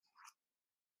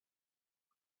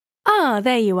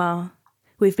There you are.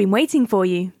 We've been waiting for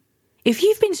you. If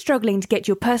you've been struggling to get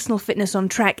your personal fitness on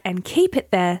track and keep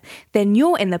it there, then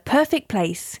you're in the perfect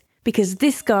place, because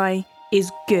this guy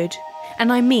is good.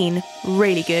 And I mean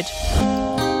really good.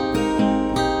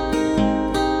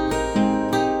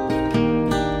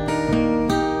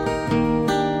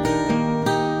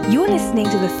 You're listening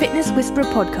to the Fitness Whisperer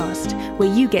podcast,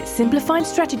 where you get simplified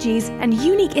strategies and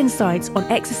unique insights on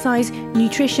exercise,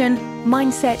 nutrition,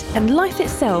 mindset, and life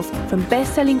itself from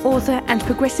best-selling author and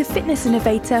progressive fitness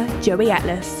innovator Joey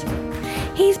Atlas.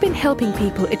 He's been helping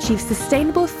people achieve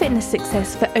sustainable fitness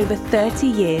success for over 30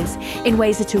 years in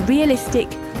ways that are realistic,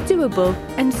 doable,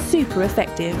 and super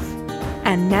effective.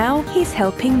 And now he's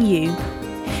helping you.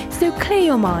 So clear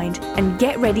your mind and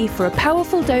get ready for a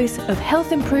powerful dose of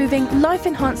health-improving,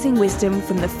 life-enhancing wisdom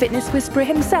from the Fitness Whisperer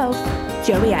himself,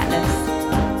 Joey Atlas.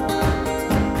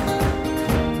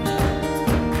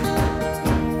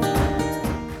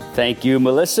 Thank you,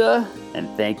 Melissa, and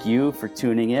thank you for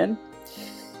tuning in.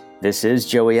 This is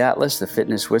Joey Atlas, the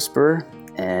Fitness Whisperer,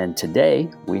 and today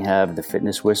we have the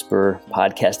Fitness Whisperer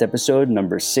podcast episode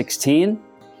number 16,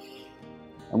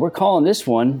 and we're calling this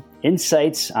one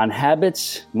Insights on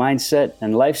Habits, Mindset,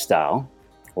 and Lifestyle,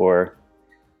 or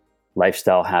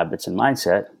Lifestyle, Habits, and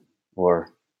Mindset, or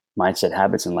Mindset,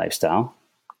 Habits, and Lifestyle.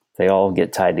 They all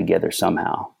get tied together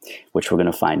somehow, which we're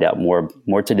going to find out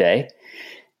more today.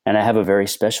 And I have a very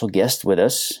special guest with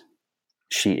us.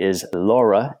 She is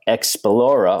Laura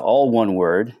Explora, all one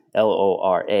word,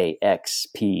 Loraxplora.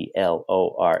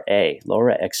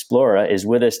 Laura Explora is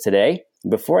with us today.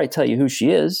 Before I tell you who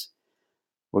she is,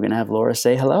 we're going to have Laura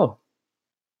say hello.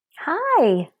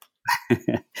 Hi.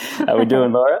 How we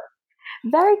doing, Laura?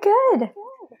 Very good.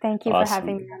 Thank you Awesome. for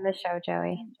having me on the show,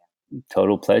 Joey.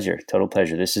 Total pleasure. Total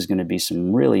pleasure. This is going to be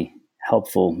some really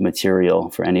helpful material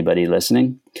for anybody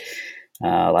listening.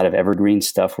 A lot of evergreen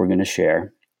stuff we're going to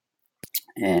share.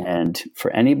 And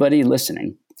for anybody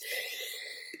listening,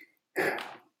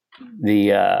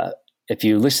 if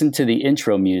you listen to the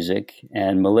intro music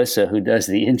and Melissa, who does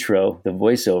the intro, the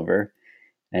voiceover,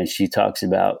 and she talks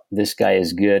about this guy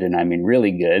is good, and I mean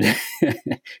really good.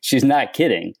 She's not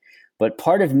kidding. But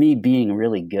part of me being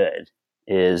really good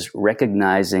is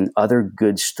recognizing other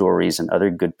good stories and other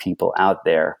good people out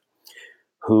there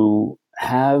who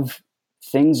have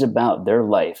things about their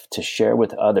life to share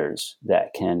with others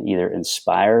that can either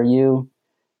inspire you,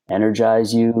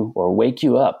 energize you, or wake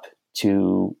you up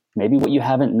to maybe what you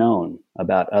haven't known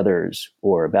about others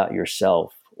or about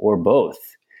yourself, or both,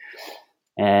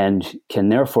 and can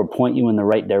therefore point you in the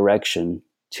right direction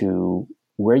to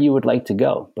where you would like to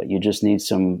go, but you just need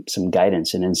some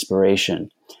guidance and inspiration.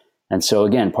 And so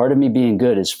again, part of me being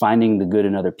good is finding the good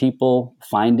in other people,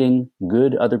 finding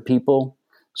good other people,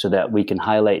 so that we can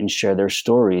highlight and share their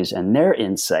stories and their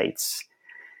insights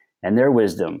and their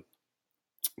wisdom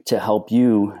to help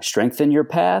you strengthen your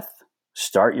path,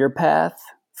 start your path,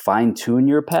 fine-tune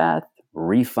your path,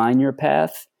 refine your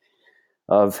path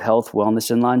of health,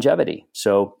 wellness, and longevity.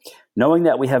 So knowing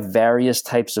that we have various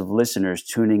types of listeners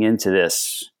tuning into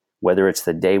this, whether it's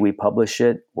the day we publish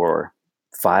it or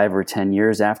 5 or 10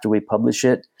 years after we publish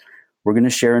it, we're going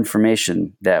to share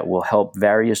information that will help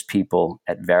various people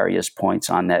at various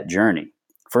points on that journey.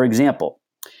 For example,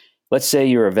 let's say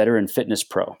you're a veteran fitness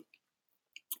pro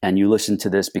and you listen to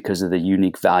this because of the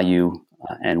unique value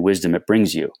and wisdom it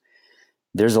brings you.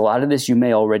 There's a lot of this you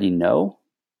may already know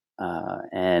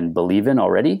and believe in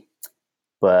already,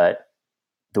 but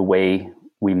the way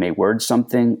we may word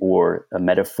something or a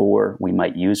metaphor we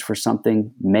might use for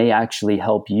something may actually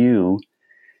help you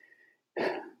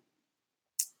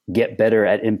get better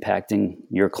at impacting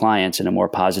your clients in a more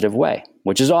positive way,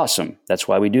 which is awesome. That's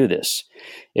why we do this.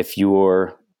 If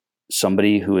you're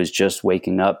somebody who is just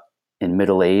waking up in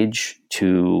middle age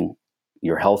to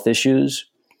your health issues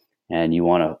and you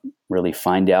want to really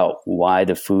find out why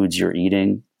the foods you're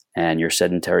eating and your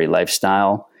sedentary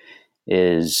lifestyle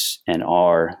is and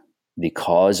are the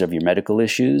cause of your medical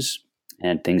issues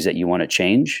and things that you want to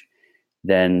change,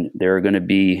 then there are going to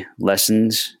be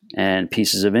lessons and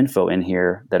pieces of info in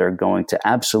here that are going to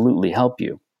absolutely help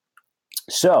you.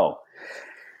 So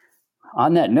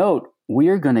on that note, we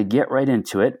are going to get right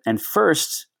into it. And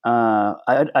first,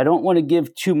 I don't want to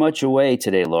give too much away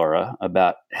today, Laura,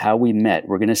 about how we met.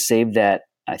 We're going to save that.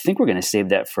 I think we're going to save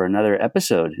that for another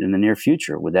episode in the near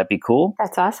future. Would that be cool?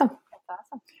 That's awesome.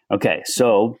 Okay,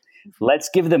 so let's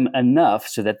give them enough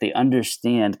so that they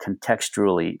understand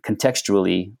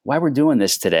contextually why we're doing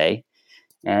this today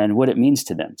and what it means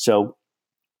to them. So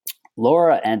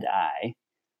Laura and I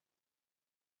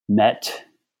met,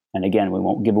 and again, we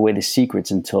won't give away the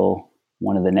secrets until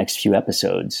one of the next few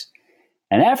episodes.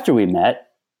 And after we met,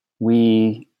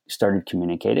 we started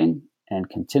communicating and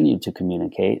continued to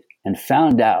communicate and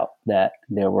found out that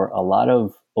there were a lot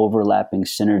of overlapping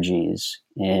synergies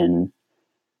in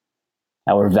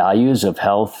our values of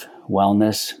health,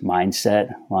 wellness,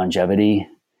 mindset, longevity.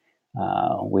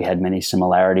 We had many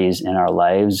similarities in our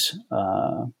lives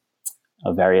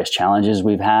of various challenges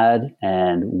we've had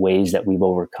and ways that we've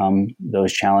overcome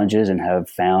those challenges and have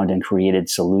found and created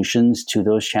solutions to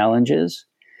those challenges.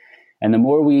 And the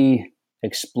more we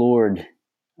explored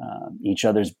each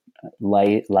other's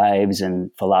lives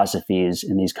and philosophies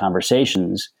in these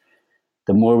conversations,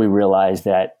 the more we realized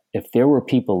that if there were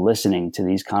people listening to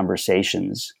these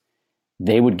conversations,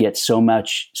 they would get so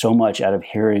much out of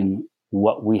hearing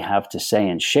what we have to say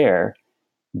and share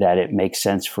that it makes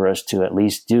sense for us to at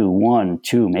least do 1,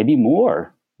 2, maybe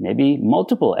more, maybe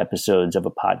multiple episodes of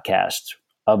a podcast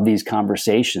of these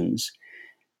conversations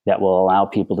that will allow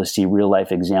people to see real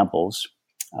life examples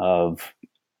of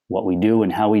what we do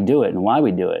and how we do it and why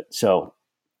we do it. So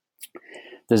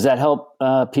does that help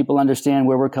people understand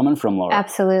where we're coming from, Laura?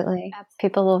 Absolutely.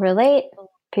 People will relate.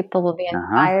 People will be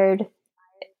inspired,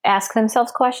 ask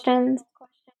themselves questions.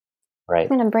 Right.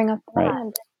 I'm going to bring up the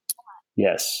right.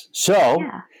 Yes. So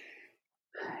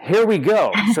here we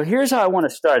go. So here's how I want to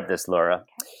start this, Laura.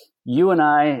 Okay. You and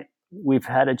I, we've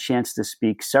had a chance to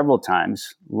speak several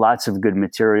times, lots of good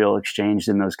material exchanged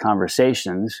in those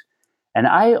conversations. And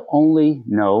I only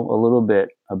know a little bit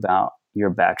about your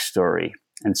backstory.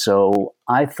 And so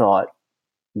I thought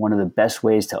one of the best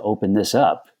ways to open this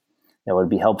up that would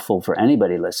be helpful for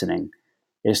anybody listening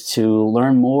is to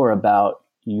learn more about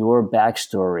your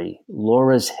backstory,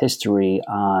 Laura's history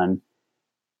on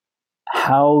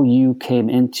how you came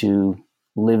into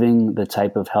living the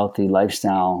type of healthy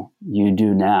lifestyle you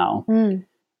do now. And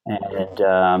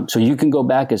so you can go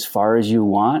back as far as you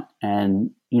want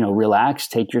and, relax,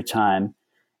 take your time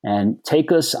and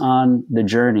take us on the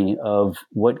journey of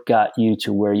what got you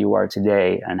to where you are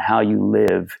today and how you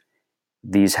live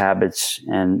these habits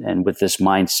and with this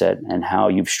mindset and how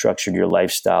you've structured your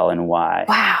lifestyle and why.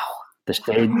 Wow.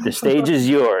 The stage is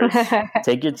yours.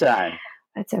 Take your time.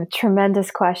 That's a tremendous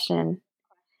question.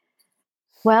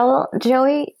 Well,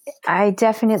 Joey, I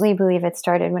definitely believe it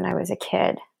started when I was a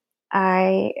kid.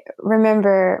 I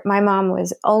remember my mom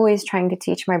was always trying to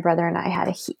teach my brother and I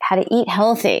how to eat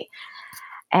healthy.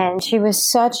 And she was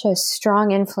such a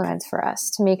strong influence for us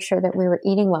to make sure that we were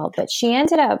eating well. But she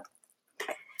ended up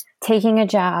taking a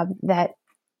job that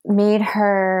made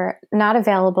her not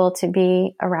available to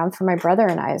be around for my brother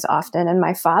and I as often. And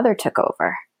my father took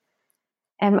over.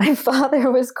 And my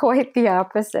father was quite the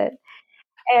opposite.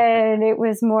 And it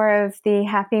was more of the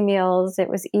Happy Meals. It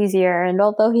was easier. And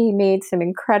although he made some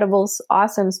incredible,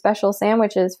 awesome special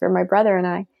sandwiches for my brother and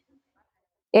I,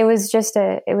 it was just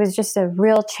a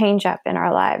real change up in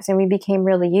our lives. And we became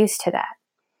really used to that.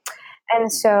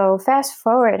 And so fast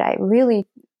forward,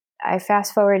 I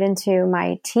fast forward into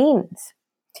my teens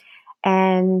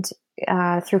and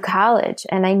through college.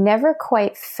 And I never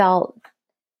quite felt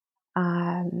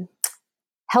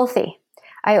healthy.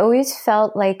 I always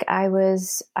felt like I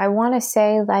want to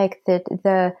say like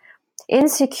the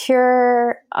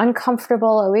insecure, uncomfortable,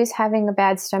 always having a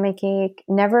bad stomach ache,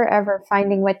 never ever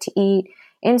finding what to eat,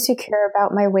 insecure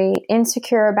about my weight,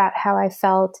 insecure about how I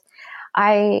felt.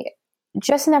 I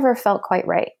just never felt quite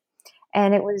right.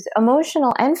 And it was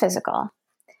emotional and physical.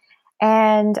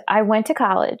 And I went to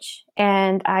college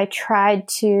and I tried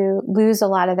to lose a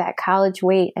lot of that college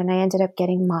weight and I ended up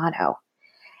getting mono.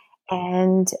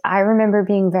 And I remember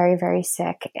being very, very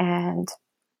sick. And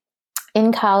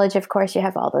in college, of course, you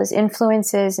have all those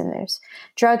influences and there's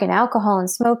drug and alcohol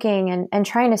and smoking and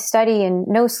trying to study and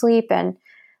no sleep and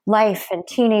life and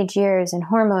teenage years and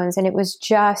hormones. And it was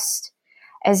just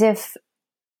as if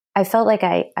I felt like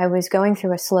I was going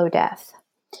through a slow death.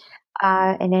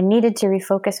 And I needed to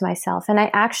refocus myself. And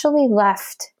I actually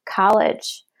left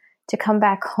college to come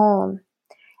back home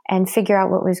and figure out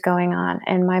what was going on.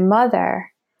 And my mother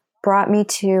brought me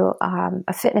to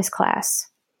a fitness class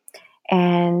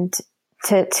and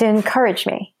to encourage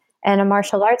me, and a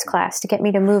martial arts class to get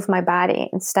me to move my body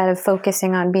instead of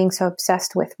focusing on being so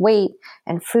obsessed with weight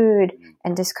and food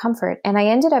and discomfort. And I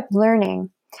ended up learning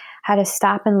how to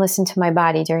stop and listen to my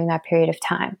body during that period of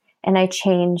time. And I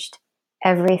changed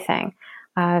everything.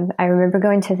 I remember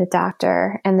going to the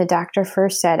doctor, and the doctor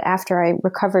first said, after I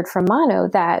recovered from mono,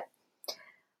 that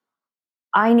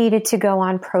I needed to go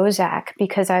on Prozac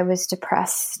because I was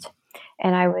depressed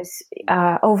and I was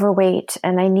overweight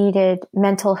and I needed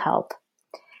mental help,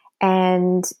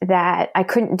 and that I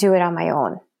couldn't do it on my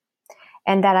own,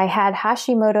 and that I had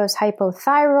Hashimoto's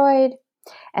hypothyroid,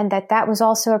 and that was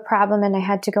also a problem, and I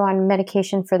had to go on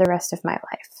medication for the rest of my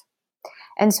life.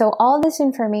 And so all this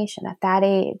information at that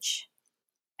age,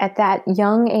 at that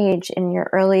young age in your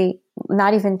early,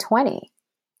 not even 20,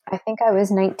 I think I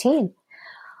was 19,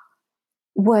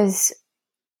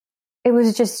 it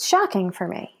was just shocking for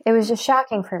me. It was just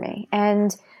shocking for me.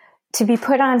 And to be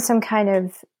put on some kind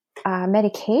of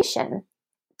medication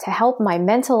to help my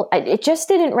mental, it just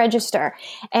didn't register.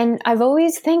 And I've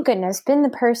always, thank goodness, been the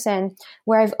person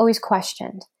where I've always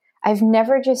questioned. I've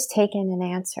never just taken an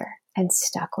answer and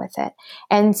stuck with it.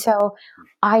 And so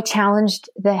I challenged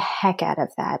the heck out of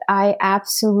that. I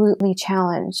absolutely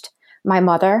challenged my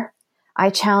mother. I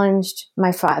challenged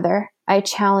my father. I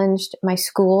challenged my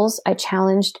schools. I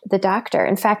challenged the doctor.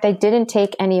 In fact, I didn't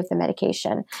take any of the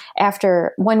medication.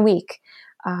 After 1 week,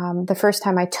 the first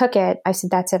time I took it, I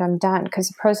said, that's it, I'm done. Because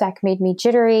the Prozac made me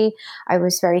jittery. I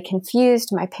was very confused.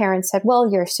 My parents said, well,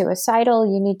 you're suicidal.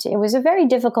 You need to. It was a very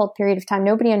difficult period of time.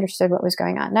 Nobody understood what was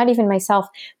going on, not even myself,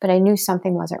 but I knew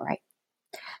something wasn't right.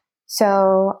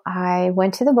 So I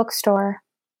went to the bookstore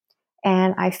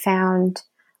and I found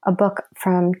a book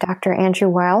from Dr. Andrew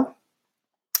Weil.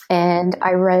 And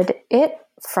I read it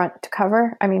front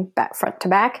to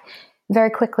back very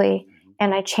quickly.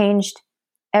 And I changed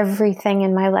everything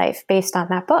in my life based on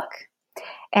that book.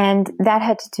 And that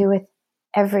had to do with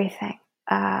everything,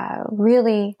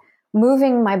 really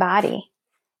moving my body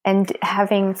and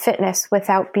having fitness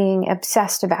without being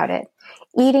obsessed about it,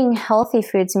 eating healthy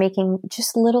foods, making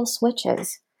just little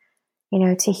switches,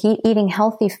 to eating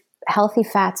healthy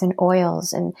fats and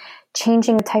oils, and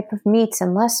changing the type of meats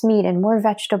and less meat and more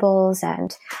vegetables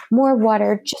and more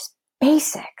water, just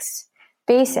basics.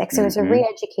 It was a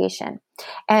re-education.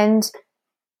 And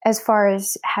as far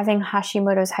as having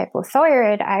Hashimoto's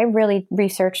hypothyroid, I really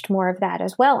researched more of that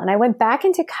as well. And I went back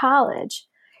into college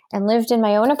and lived in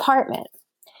my own apartment.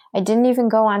 I didn't even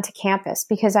go onto campus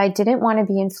because I didn't want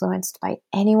to be influenced by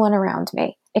anyone around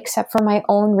me except for my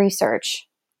own research.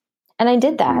 And I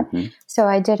did that. So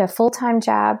I did a full-time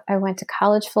job. I went to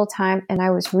college full-time, and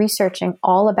I was researching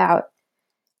all about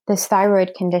this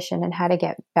thyroid condition and how to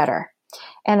get better.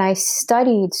 And I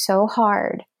studied so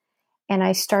hard, and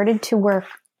I started to work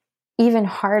even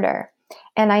harder.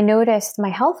 And I noticed my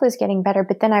health was getting better,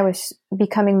 but then I was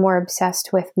becoming more obsessed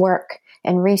with work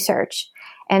and research.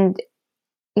 And,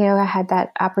 I had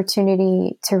that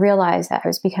opportunity to realize that I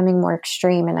was becoming more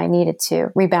extreme and I needed to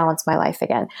rebalance my life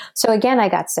again. So again, I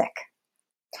got sick.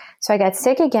 So I got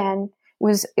sick again.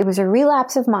 It was a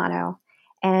relapse of mono,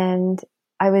 and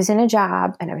I was in a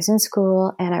job and I was in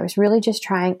school and I was really just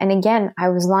trying. And again, I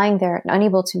was lying there and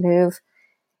unable to move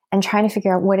and trying to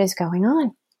figure out what is going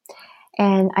on.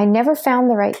 And I never found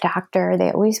the right doctor.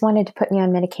 They always wanted to put me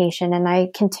on medication, and I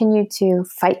continued to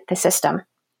fight the system.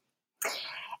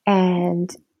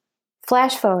 And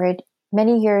flash forward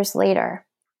many years later,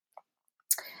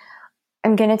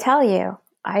 I'm going to tell you,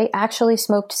 I actually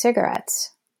smoked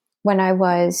cigarettes when I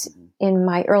was in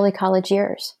my early college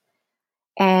years.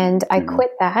 And I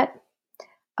quit that.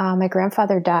 My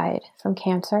grandfather died from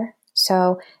cancer.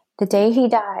 So the day he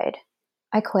died,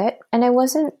 I quit. And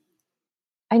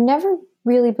I never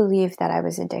really believed that I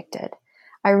was addicted.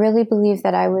 I really believed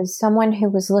that I was someone who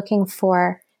was looking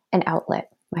for an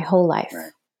outlet my whole life.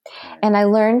 Right. And I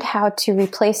learned how to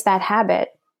replace that habit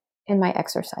in my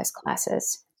exercise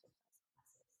classes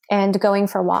and going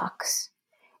for walks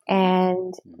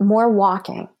and more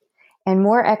walking and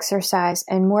more exercise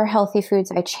and more healthy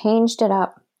foods. I changed it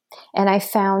up, and I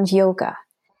found yoga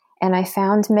and I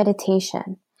found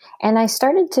meditation. And I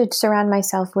started to surround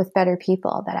myself with better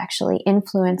people that actually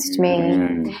influenced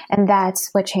me. And that's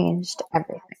what changed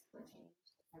everything.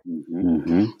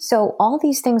 So all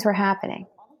these things were happening,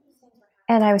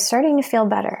 and I was starting to feel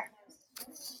better,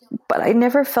 but I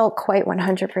never felt quite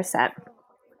 100%.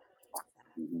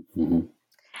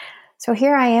 So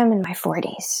here I am in my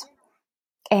 40s.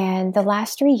 And the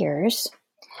last 3 years,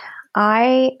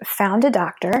 I found a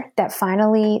doctor that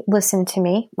finally listened to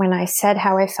me when I said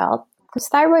how I felt. Because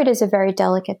thyroid is a very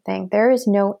delicate thing. There is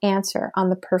no answer on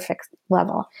the perfect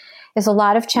level. There's a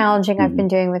lot of challenging I've been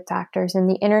doing with doctors, and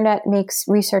the internet makes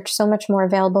research so much more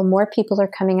available. More people are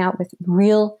coming out with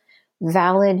real,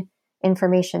 valid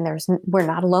information. We're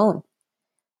not alone.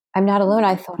 I'm not alone.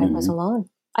 I thought I was alone.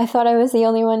 I thought I was the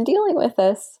only one dealing with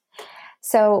this.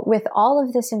 So with all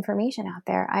of this information out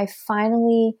there, I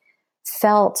finally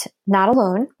felt not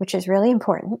alone, which is really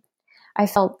important. I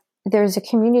felt there's a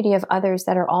community of others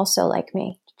that are also like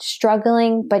me,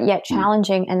 struggling, but yet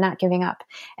challenging and not giving up.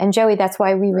 And Joey, that's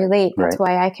why we relate. That's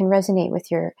why I can resonate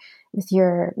with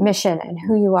your mission and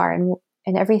who you are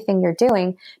and everything you're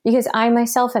doing, because I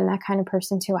myself am that kind of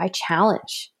person too. I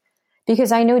challenge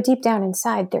because I know deep down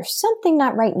inside, there's something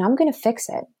not right and I'm going to fix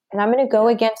it. and I'm going to go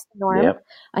against the norm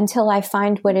until I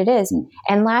find what it is.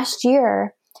 And last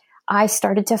year, I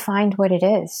started to find what it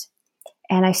is.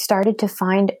 And I started to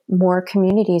find more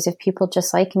communities of people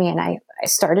just like me. And I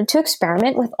started to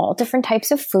experiment with all different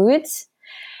types of foods.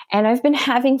 And I've been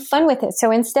having fun with it. So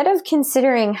instead of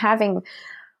considering having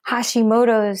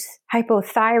Hashimoto's,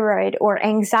 hypothyroid, or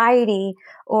anxiety,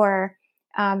 or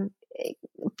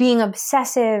being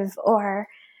obsessive, or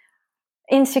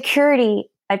insecurity,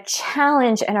 a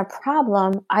challenge and a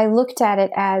problem, I looked at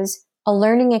it as a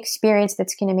learning experience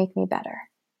that's going to make me better.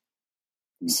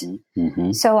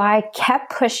 So I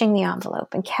kept pushing the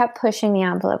envelope and kept pushing the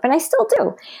envelope, and I still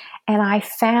do. And I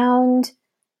found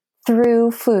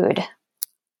through food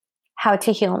how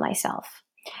to heal myself.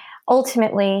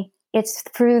 Ultimately, it's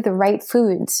through the right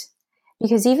foods,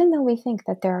 because even though we think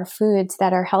that there are foods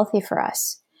that are healthy for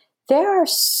us,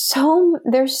 there's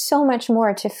so much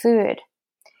more to food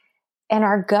and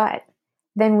our gut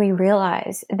than we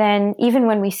realize. Then even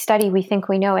when we study, we think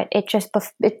we know it.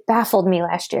 It baffled me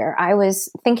last year. I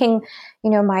was thinking,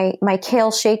 my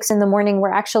kale shakes in the morning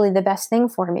were actually the best thing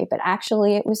for me, but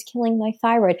actually it was killing my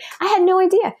thyroid. I had no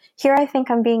idea. Here I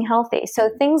think I'm being healthy. So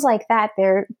things like that,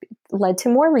 there led to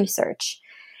more research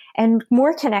and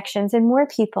more connections and more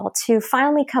people to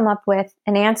finally come up with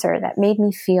an answer that made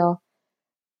me feel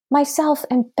myself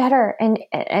and better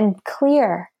and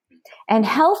clear and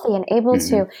healthy and able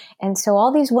to. And so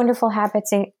all these wonderful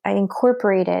habits I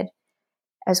incorporated,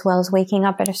 as well as waking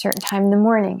up at a certain time in the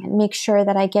morning and make sure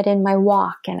that I get in my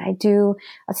walk, and I do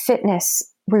a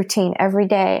fitness routine every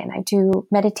day, and I do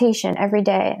meditation every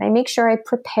day, and I make sure I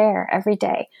prepare every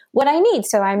day what I need,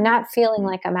 so I'm not feeling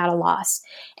like I'm at a loss,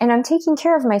 and I'm taking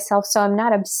care of myself so I'm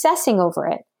not obsessing over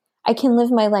it. I can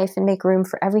live my life and make room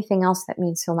for everything else that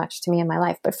means so much to me in my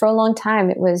life. But for a long time,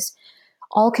 it was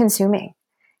all consuming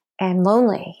and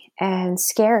lonely and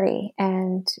scary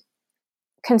and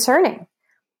concerning.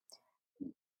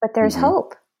 But there's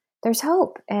hope. There's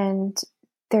hope. And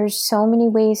there's so many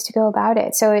ways to go about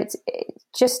it. So it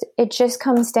just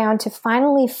comes down to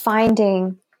finally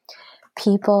finding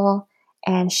people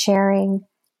and sharing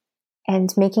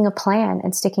and making a plan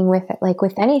and sticking with it. Like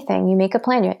with anything, you make a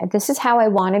plan. This is how I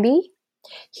want to be.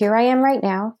 Here I am right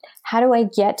now. How do I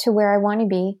get to where I want to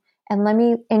be? And let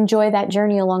me enjoy that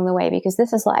journey along the way, because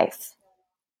this is life.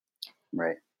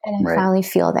 Right. And I finally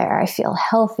feel there. I feel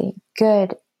healthy,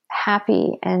 good,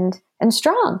 happy, and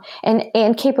strong,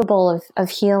 and capable of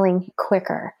healing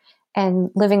quicker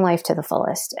and living life to the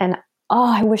fullest. And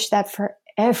I wish that for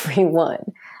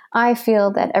everyone. I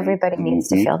feel that everybody needs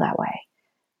to feel that way,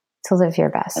 to live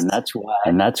your best. And that's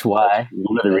why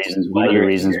one of the reasons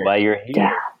why you're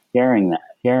here, sharing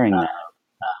that.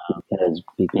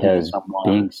 Because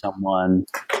being someone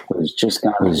who's just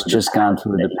gone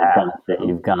through the path that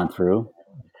you've gone through,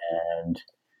 and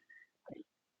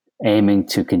aiming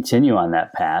to continue on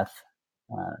that path,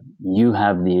 you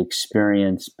have the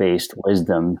experience-based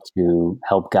wisdom to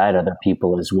help guide other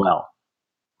people as well.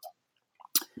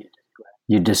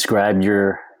 You described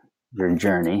your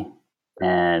journey,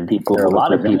 and there are a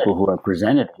lot of people who are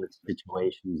presented with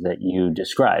situations that you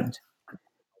described.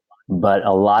 But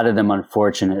a lot of them,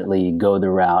 unfortunately, go the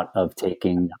route of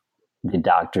taking the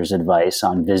doctor's advice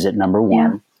on visit number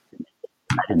one,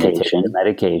 medication,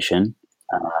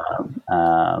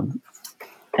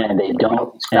 and they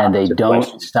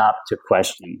don't stop to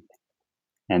question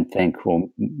and think, well,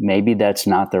 maybe that's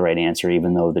not the right answer,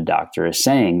 even though the doctor is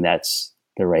saying that's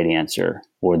the right answer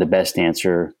or the best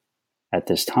answer at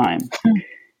this time.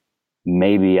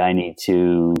 Maybe I need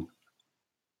to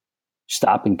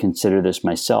stop and consider this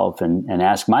myself and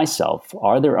ask myself,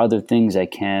 are there other things I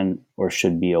can or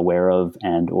should be aware of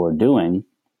and or doing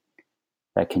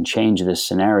that can change this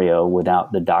scenario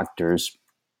without the doctor's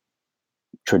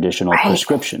traditional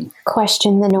prescription?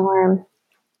 Question the norm.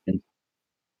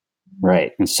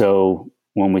 Right. And so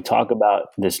when we talk about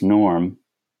this norm,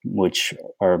 which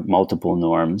are multiple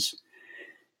norms,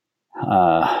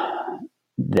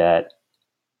 that,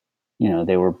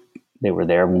 they were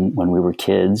there when we were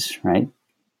kids, right?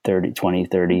 20,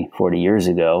 30, 40 years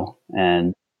ago.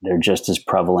 And they're just as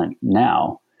prevalent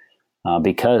now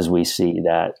because we see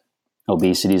that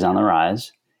obesity is on the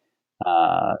rise.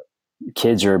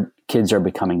 Kids are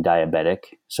becoming diabetic.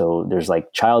 So there's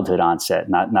like childhood onset,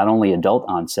 not only adult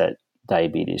onset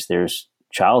diabetes, there's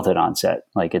childhood onset.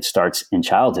 Like it starts in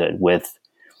childhood with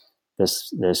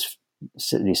these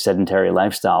sedentary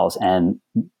lifestyles, and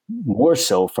more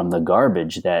so from the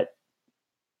garbage that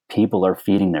people are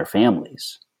feeding their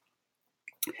families.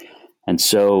 And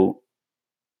so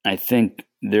I think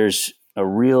there's a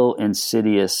real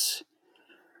insidious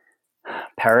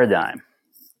paradigm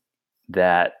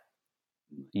that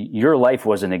your life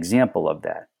was an example of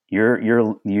that.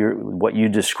 Your what you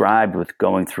described with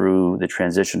going through the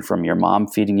transition from your mom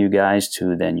feeding you guys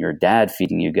to then your dad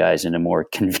feeding you guys in a more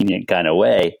convenient kind of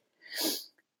way.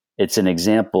 It's an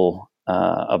example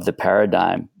of the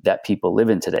paradigm that people live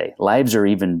in today. Lives are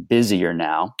even busier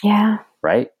now. Yeah.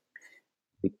 Right?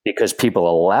 Because people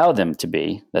allow them to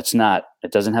be.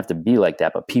 It doesn't have to be like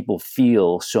that, but people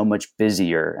feel so much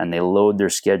busier and they load their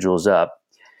schedules up.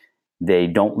 They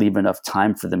don't leave enough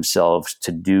time for themselves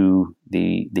to do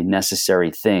the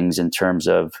necessary things in terms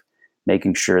of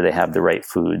making sure they have the right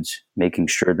foods, making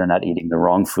sure they're not eating the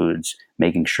wrong foods,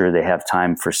 making sure they have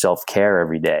time for self-care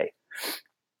every day.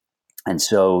 And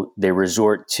so they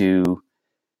resort to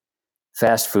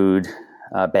fast food,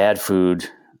 bad food,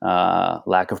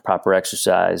 lack of proper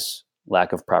exercise,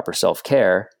 lack of proper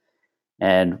self-care.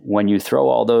 And when you throw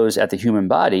all those at the human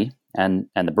body and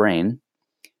the brain,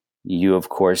 you, of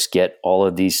course, get all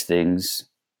of these things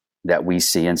that we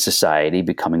see in society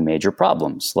becoming major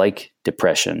problems, like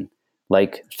depression,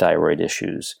 like thyroid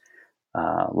issues,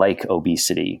 like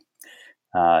obesity,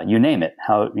 you name it,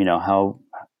 how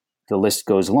the list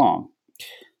goes long.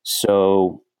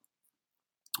 So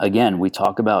again, we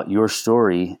talk about your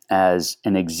story as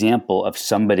an example of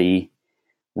somebody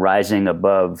rising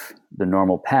above the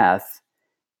normal path,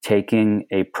 taking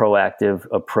a proactive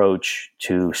approach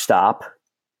to stop,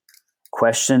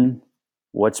 question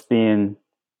what's being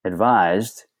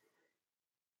advised,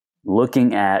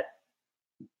 looking at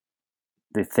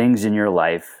the things in your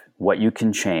life, what you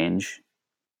can change,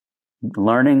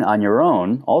 learning on your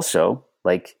own also,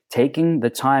 like taking the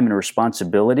time and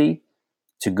responsibility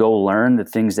to go learn the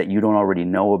things that you don't already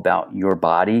know about your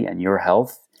body and your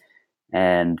health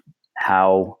and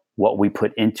how what we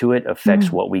put into it affects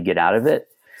what we get out of it.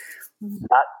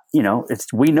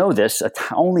 We know this,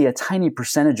 only a tiny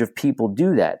percentage of people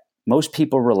do that. Most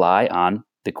people rely on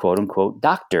the quote unquote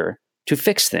doctor to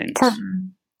fix things.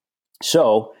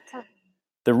 So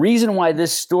the reason why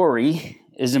this story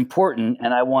is important,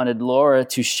 and I wanted Laura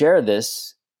to share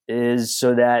this, is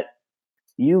so that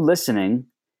you listening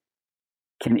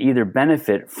can either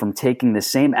benefit from taking the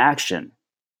same action,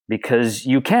 because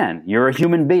you're a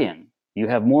human being. You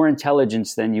have more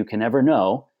intelligence than you can ever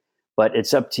know. But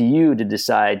it's up to you to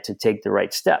decide to take the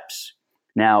right steps.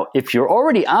 Now, if you're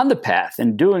already on the path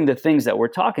and doing the things that we're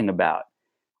talking about,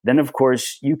 then of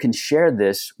course you can share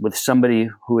this with somebody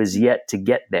who is yet to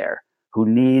get there, who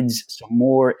needs some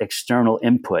more external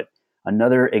input,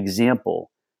 another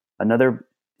example,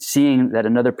 seeing that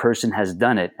another person has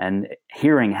done it and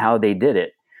hearing how they did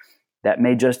it. That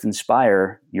may just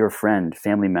inspire your friend,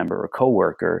 family member, or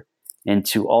coworker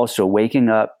into also waking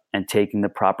up and taking the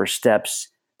proper steps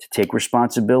to take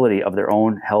responsibility of their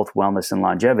own health, wellness, and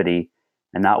longevity,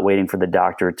 and not waiting for the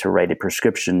doctor to write a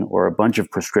prescription or a bunch of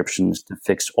prescriptions to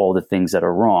fix all the things that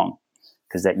are wrong,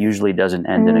 because that usually doesn't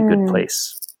end in a good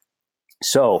place.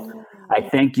 So I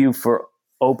thank you for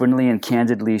openly and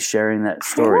candidly sharing that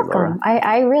story, Laura.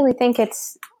 I really think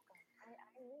it's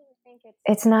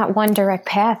not one direct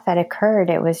path that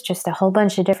occurred. It was just a whole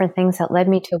bunch of different things that led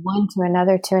me to one, to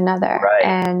another, to another. Right.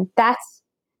 And that's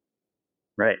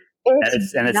right.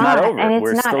 It's not over.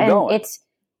 We're still going. It's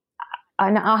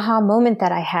an aha moment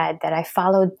that I had, that I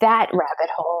followed that rabbit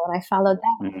hole, and I followed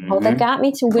that rabbit hole that got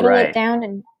me to whittle it down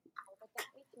and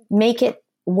make it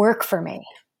work for me.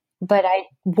 But I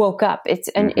woke up. It's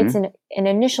an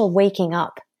initial waking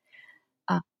up,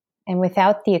 and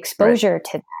without the exposure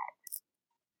to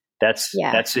that, that's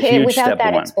a huge without step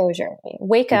that one. Exposure,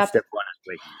 wake up. Step one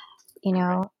is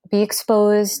waking. Be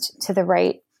exposed to the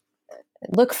right.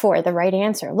 Look for the right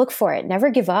answer. Look for it. Never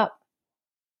give up.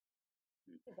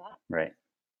 Right.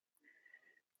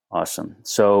 Awesome.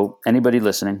 So anybody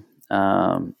listening,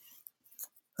 again,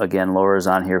 Laura's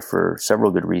on here for several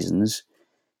good reasons.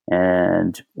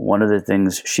 And one of the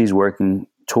things she's working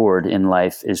toward in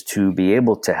life is to be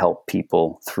able to help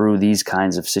people through these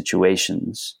kinds of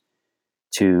situations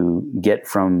to get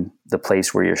from the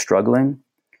place where you're struggling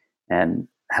and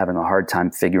having a hard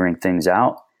time figuring things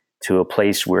out to a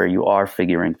place where you are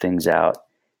figuring things out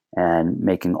and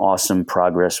making awesome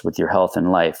progress with your health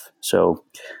and life. So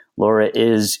Laura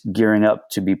is gearing up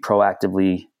to be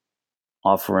proactively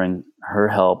offering her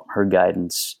help, her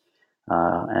guidance,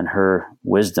 and her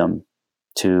wisdom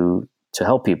to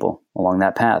help people along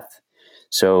that path.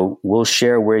 So we'll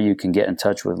share where you can get in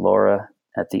touch with Laura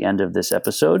at the end of this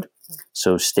episode.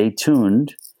 So stay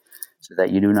tuned so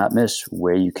that you do not miss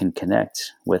where you can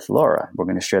connect with Laura. We're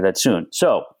going to share that soon.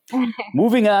 So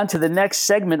moving on to the next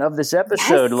segment of this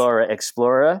episode, yes. Laura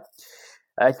Explorer.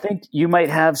 I think you might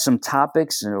have some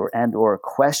topics or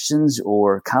questions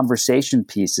or conversation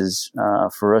pieces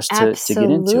for us to get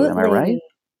into. Am I right?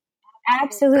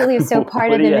 Absolutely. So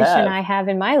part of the mission have? I have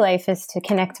in my life is to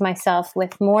connect myself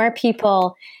with more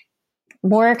people,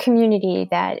 more community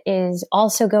that is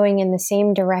also going in the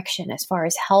same direction as far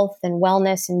as health and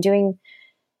wellness and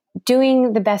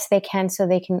doing the best they can so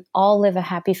they can all live a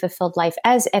happy, fulfilled life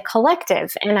as a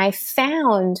collective. And I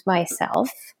found myself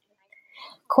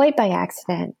quite by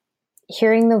accident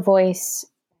hearing the voice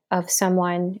of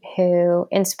someone who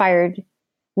inspired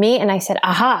me. And I said,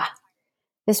 aha,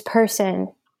 this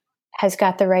person has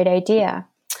got the right idea.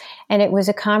 And it was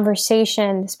a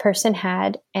conversation this person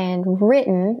had and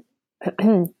written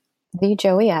the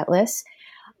Joey Atlas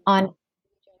on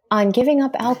giving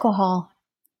up alcohol.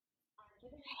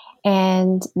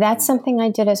 And that's something I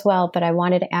did as well, but I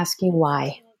wanted to ask you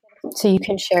why. So you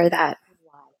can share that.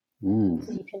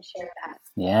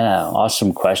 Yeah,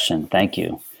 awesome question. Thank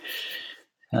you.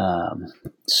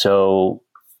 So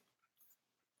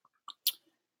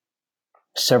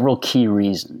several key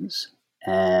reasons.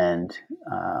 And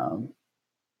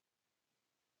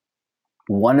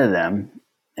one of them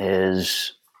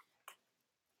is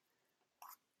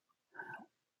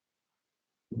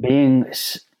being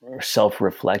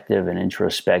self-reflective and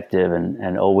introspective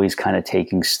and always kind of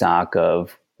taking stock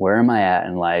of where am I at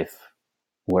in life?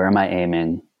 Where am I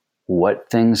aiming? What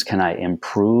things can I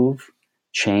improve,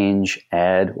 change,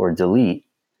 add, or delete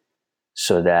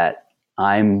so that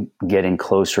I'm getting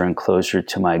closer and closer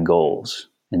to my goals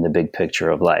in the big picture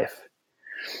of life?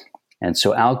 And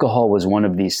so alcohol was one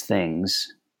of these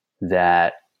things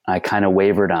that I kind of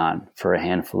wavered on for a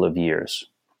handful of years.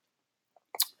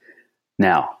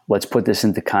 Now, let's put this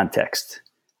into context.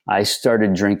 I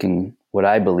started drinking what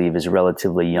I believe is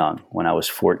relatively young. When I was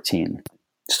 14,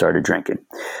 started drinking.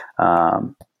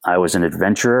 I was an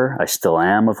adventurer. I still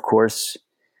am, of course.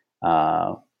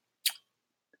 The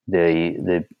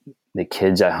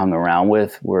kids I hung around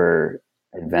with were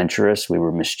adventurous. We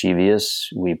were mischievous.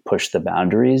 We pushed the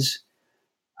boundaries.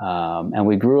 And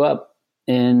we grew up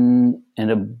in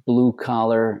a blue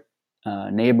collar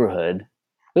neighborhood.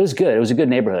 It was good. It was a good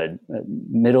neighborhood,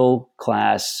 middle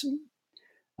class,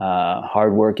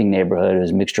 hardworking neighborhood. It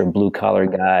was a mixture of blue collar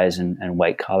guys and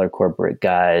white collar corporate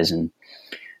guys. And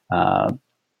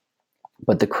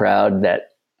but the crowd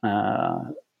that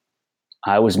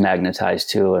I was magnetized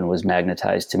to and was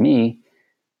magnetized to me,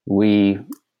 we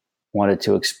wanted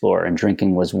to explore, and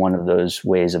drinking was one of those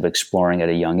ways of exploring at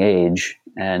a young age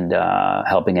and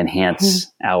helping enhance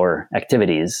our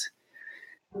activities.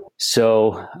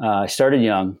 So I started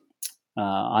young.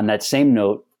 On that same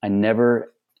note, I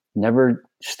never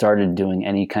started doing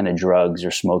any kind of drugs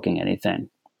or smoking anything.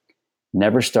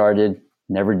 Never started,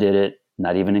 never did it,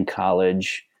 not even in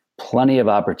college. Plenty of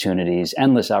opportunities,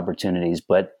 endless opportunities,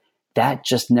 but that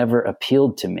just never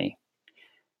appealed to me.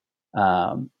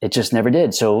 It just never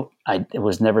did. So it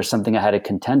was never something I had to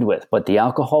contend with, but the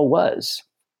alcohol was.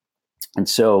 And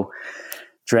so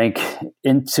drank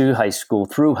into high school,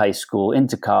 through high school,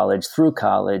 into college, through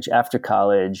college, after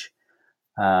college.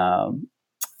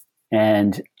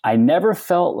 And I never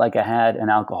felt like I had an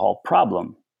alcohol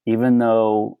problem, even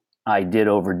though I did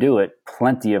overdo it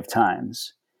plenty of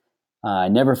times. I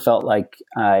never felt like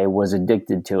I was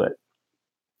addicted to it.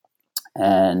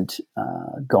 And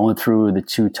going through the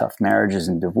 2 tough marriages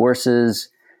and divorces,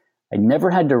 I never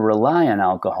had to rely on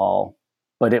alcohol,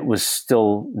 but it was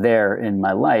still there in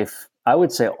my life. I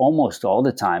would say almost all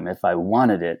the time if I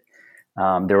wanted it.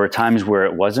 There were times where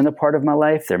it wasn't a part of my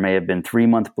life. There may have been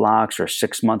 3-month blocks or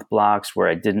 6-month blocks where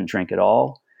I didn't drink at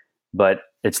all, but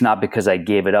it's not because I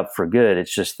gave it up for good.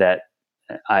 It's just that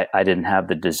I didn't have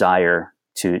the desire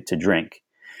to drink.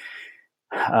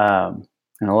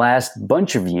 In the last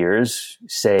bunch of years,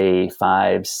 say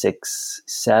 5, 6,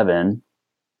 7,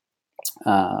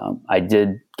 I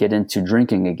did get into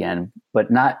drinking again, but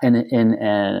not in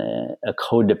a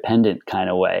codependent kind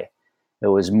of way. It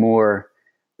was more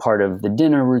part of the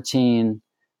dinner routine.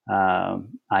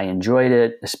 I enjoyed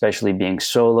it, especially being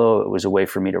solo. It was a way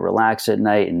for me to relax at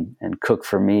night and cook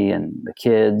for me and the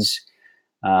kids.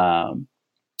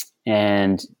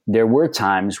 And there were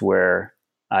times where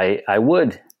I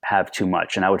would have too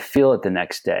much and I would feel it the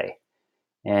next day.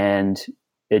 And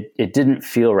it didn't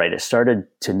feel right. It started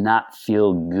to not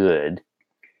feel good.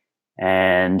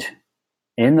 And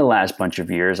in the last bunch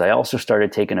of years, I also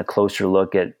started taking a closer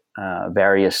look at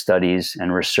various studies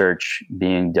and research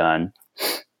being done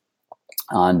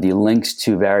on the links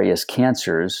to various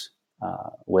cancers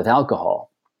with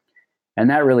alcohol. And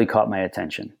that really caught my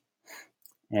attention.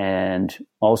 And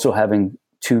also having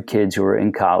 2 kids who were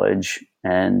in college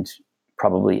and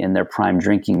probably in their prime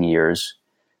drinking years,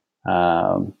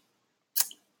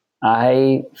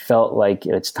 I felt like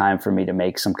it's time for me to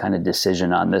make some kind of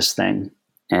decision on this thing.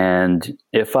 And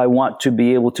if I want to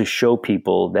be able to show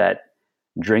people that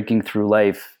drinking through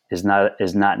life is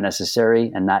not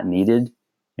necessary and not needed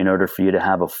in order for you to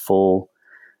have a full,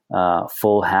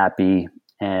 happy,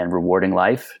 and rewarding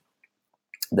life,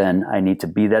 then I need to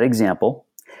be that example.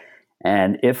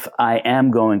 And if I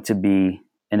am going to be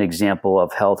an example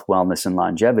of health, wellness, and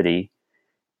longevity,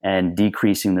 and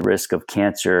decreasing the risk of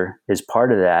cancer is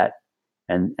part of that,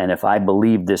 and if I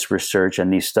believe this research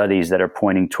and these studies that are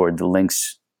pointing toward the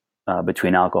links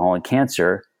between alcohol and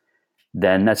cancer,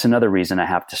 then that's another reason I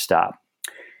have to stop.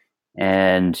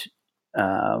 And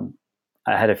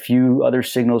I had a few other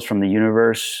signals from the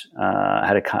universe. I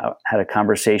had a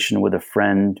conversation with a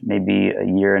friend maybe a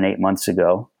year and 8 months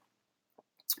ago.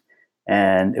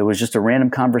 And it was just a random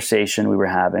conversation we were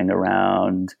having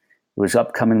around, it was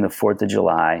upcoming the 4th of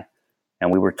July.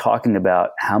 And we were talking about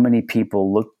how many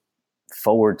people look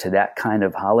forward to that kind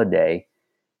of holiday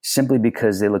simply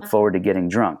because they look forward to getting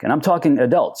drunk. And I'm talking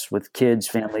adults with kids,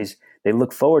 families. They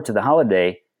look forward to the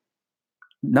holiday.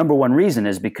 Number one reason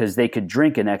is because they could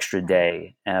drink an extra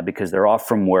day because they're off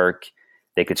from work.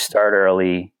 They could start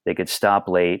early. They could stop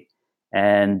late.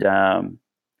 And I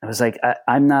was like,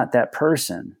 I'm not that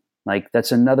person. Like,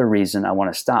 that's another reason I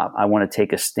want to stop. I want to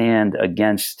take a stand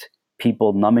against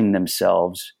people numbing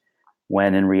themselves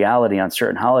when in reality on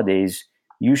certain holidays,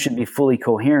 you should be fully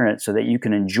coherent so that you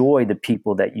can enjoy the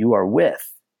people that you are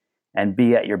with and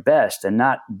be at your best and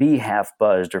not be half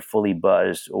buzzed or fully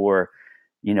buzzed or,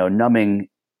 numbing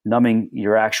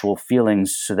your actual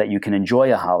feelings so that you can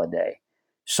enjoy a holiday.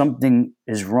 Something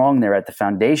is wrong there at the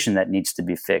foundation that needs to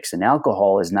be fixed, and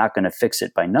alcohol is not going to fix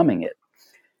it by numbing it.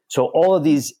 So all of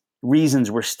these reasons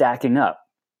were stacking up.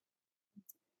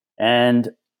 And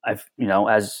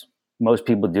as most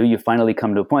people do, you finally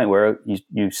come to a point where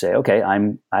you say, okay,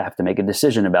 I have to make a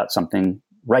decision about something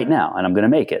right now, and I'm going to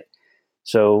make it.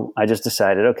 So I just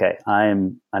decided, okay,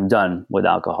 I'm done with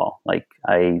alcohol. Like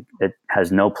it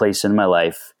has no place in my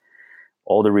life.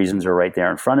 All the reasons are right there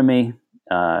in front of me.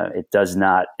 It does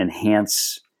not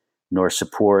enhance nor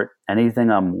support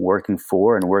anything I'm working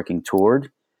for and working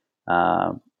toward.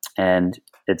 And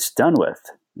it's done with.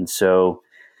 And so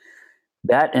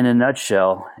that in a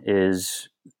nutshell is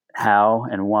how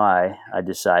and why I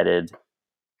decided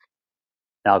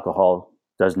alcohol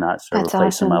does not serve a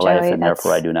place in my life, and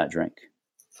therefore I do not drink.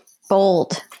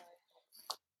 Bold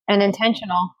and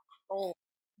intentional. Bold.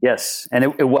 Yes. And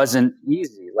it wasn't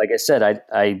easy. Like I said,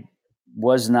 I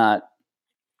was not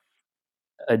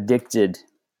addicted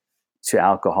to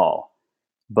alcohol,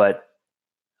 but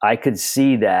I could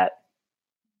see that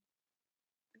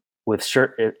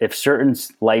if certain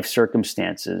life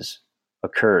circumstances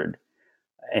occurred,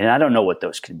 and I don't know what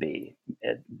those could be,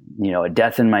 a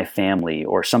death in my family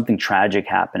or something tragic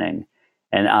happening,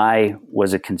 and I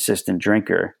was a consistent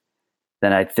drinker,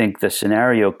 then I think the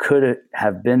scenario could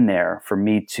have been there for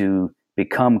me to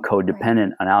become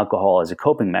codependent on alcohol as a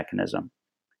coping mechanism.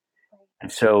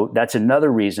 And so that's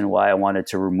another reason why I wanted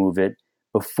to remove it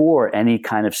before any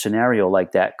kind of scenario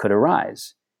like that could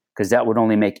arise, because that would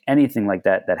only make anything like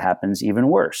that happens even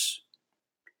worse.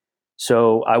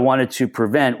 So I wanted to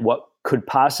prevent what could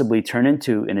possibly turn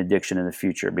into an addiction in the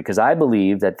future, because I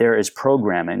believe that there is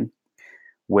programming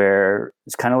where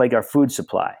it's kind of like our food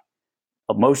supply.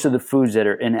 Most of the foods that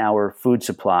are in our food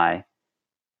supply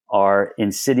are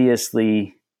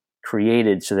insidiously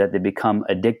created so that they become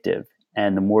addictive.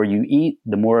 And the more you eat,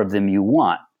 the more of them you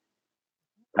want,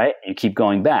 right? You keep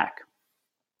going back.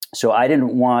 So I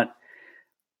didn't want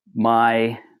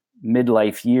my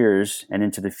midlife years and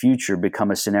into the future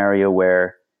become a scenario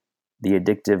where the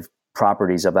addictive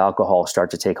properties of alcohol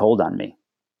start to take hold on me.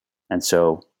 And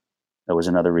so that was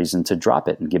another reason to drop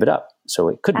it and give it up. So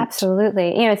it couldn't.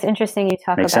 Absolutely. It's interesting you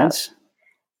talk Makes about sense?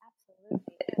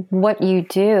 What you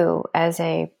do as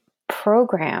a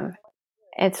program.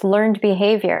 It's learned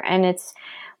behavior, and it's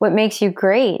what makes you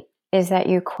great is that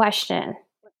you question,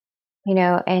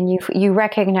 and you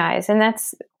recognize, and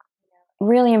that's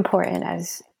really important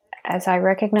as I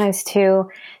recognize too.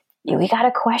 We got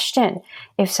to question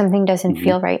if something doesn't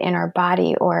feel right in our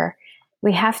body, or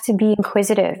we have to be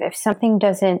inquisitive if something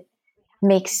doesn't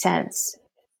make sense.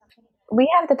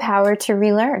 We have the power to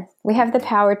relearn. We have the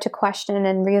power to question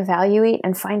and reevaluate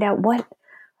and find out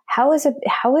how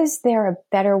is there a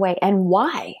better way, and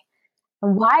why?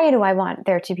 And why do I want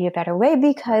there to be a better way?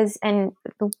 Because, and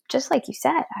just like you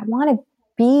said, I want to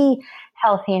be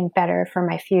healthy and better for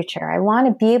my future. I want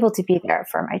to be able to be there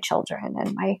for my children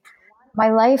and my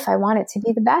life. I want it to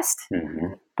be the best.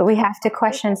 Mm-hmm. But we have to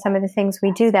question some of the things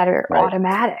we do that are Right.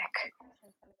 automatic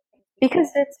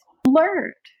because it's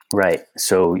learned. Right.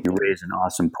 So you raise an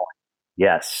awesome point.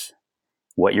 Yes.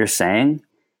 What you're saying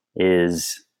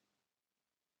is,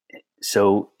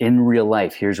 so in real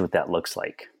life, here's what that looks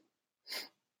like.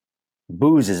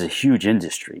 Booze is a huge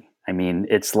industry. I mean,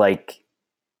 it's like,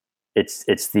 it's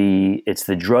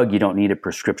the drug you don't need a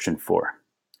prescription for.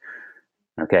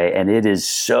 Okay. And it is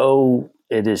so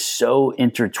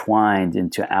intertwined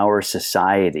into our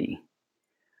society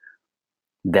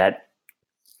that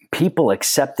people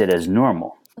accept it as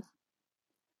normal.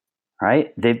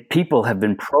 Right? People have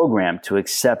been programmed to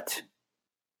accept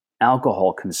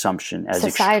alcohol consumption as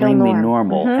Societal extremely norm.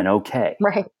 normal Mhm. and okay.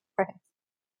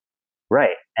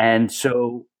 Right. And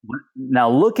so now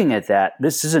looking at that,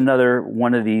 this is another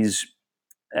one of these,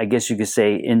 I guess you could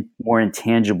say, more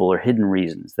intangible or hidden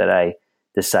reasons that I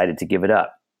decided to give it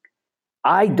up.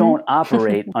 I don't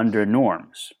operate under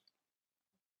norms.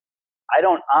 I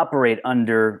don't operate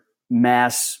under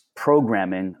mass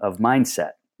programming of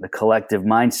mindset, the collective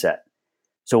mindset.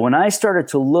 So when I started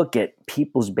to look at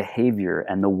people's behavior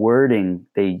and the wording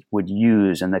they would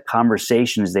use and the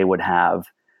conversations they would have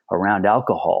around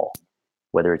alcohol,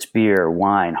 whether it's beer,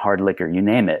 wine, hard liquor, you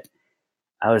name it,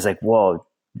 I was like, whoa,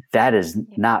 that is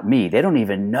not me. They don't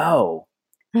even know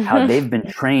how they've been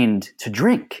trained to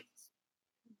drink.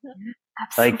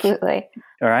 Absolutely. Like,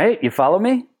 all right, you follow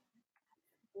me?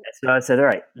 So I said, all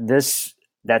right, that's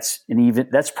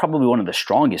probably one of the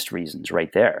strongest reasons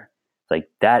right there. Like,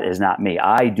 that is not me.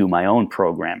 I do my own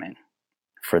programming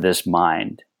for this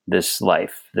mind, this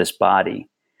life, this body.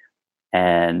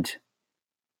 And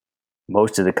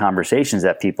most of the conversations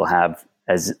that people have,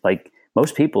 as like,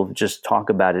 most people just talk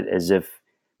about it as if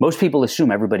most people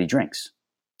assume everybody drinks.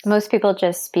 Most people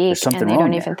just speak and they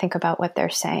don't there. even think about what they're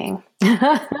saying.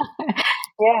 Yeah.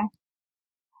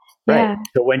 Right. Yeah.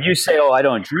 So when you say, oh, I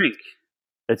don't drink,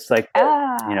 it's like,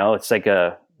 it's like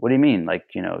what do you mean? Like,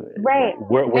 right.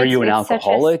 Were you an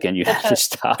alcoholic and you have to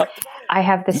stop? I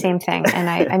have the same thing. And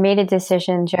I made a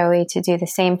decision, Joey, to do the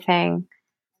same thing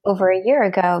over a year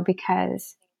ago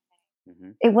because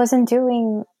it wasn't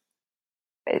doing,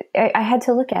 I had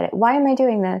to look at it. Why am I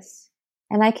doing this?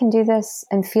 And I can do this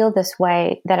and feel this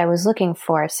way that I was looking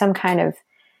for, some kind of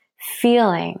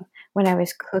feeling when I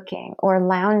was cooking or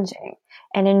lounging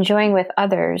and enjoying with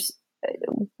others.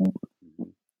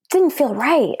 Didn't feel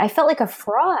right. I felt like a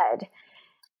fraud.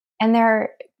 And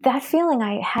that feeling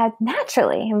I had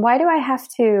naturally. And why do I have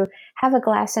to have a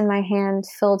glass in my hand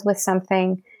filled with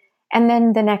something and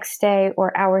then the next day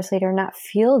or hours later not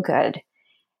feel good?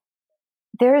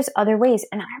 There's other ways.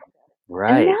 And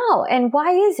right. No. And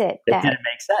why is it that didn't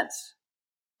make sense?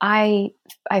 I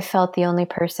felt the only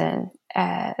person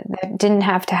that didn't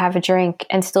have to have a drink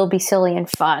and still be silly and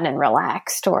fun and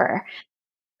relaxed or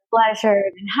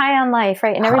pleasured and high on life,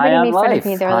 right? And everybody made fun of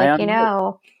me. They're like,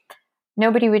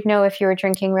 nobody would know if you were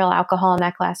drinking real alcohol in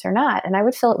that glass or not. And I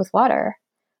would fill it with water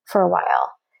for a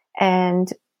while. And,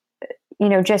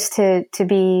 just to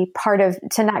be part of,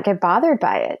 to not get bothered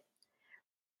by it.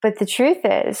 But the truth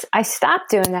is, I stopped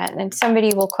doing that. And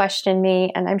somebody will question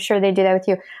me, and I'm sure they do that with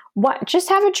you. What? Just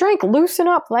have a drink, loosen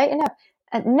up, lighten up.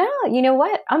 No, you know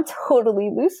what? I'm totally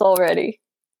loose already.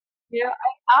 Yeah,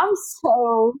 I'm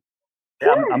so...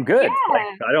 Yeah, I'm good. Yeah.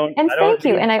 Like, thank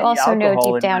you. And I also know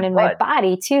deep down in my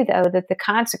body too, though, that the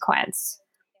consequence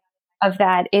of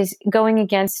that is going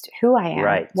against who I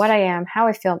am, what I am, how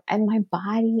I feel, and my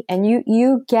body. And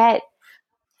you get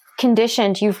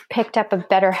conditioned. You've picked up a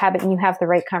better habit, and you have the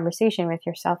right conversation with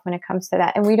yourself when it comes to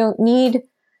that. And we don't need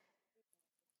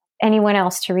anyone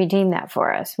else to redeem that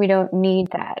for us. We don't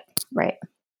need that, right?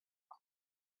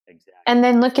 Exactly. And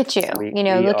then look at you.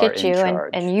 Look at you,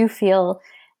 and you feel.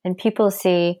 And people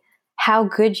see how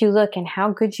good you look and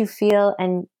how good you feel,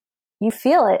 and you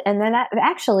feel it. And then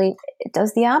actually it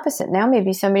does the opposite. Now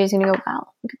maybe somebody's going to go, wow,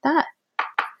 look at that.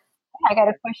 I got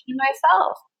to question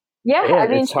myself. Yeah. I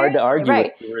mean, it's hard to argue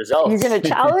with the results. You're going to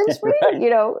challenge me?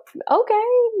 Right. Okay.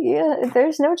 Yeah.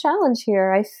 There's no challenge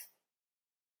here.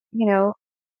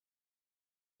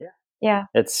 Yeah.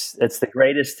 It's the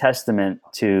greatest testament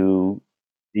to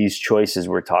these choices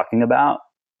we're talking about.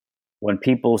 When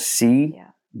people see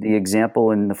the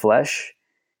example in the flesh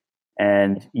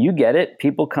and you get it,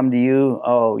 people come to you,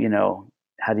 oh,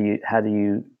 how do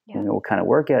you what kind of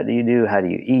workout do you do? How do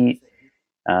you eat?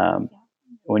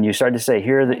 When you start to say,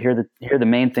 here are the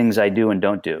main things I do and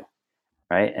don't do,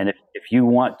 right? And if you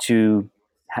want to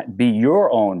be your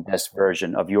own best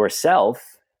version of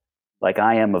yourself, like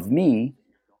I am of me,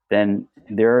 then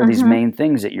there are these main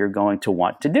things that you're going to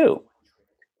want to do.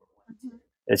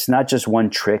 It's not just one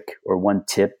trick or one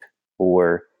tip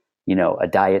or a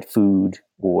diet food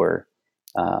or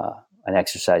an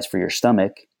exercise for your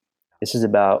stomach. This is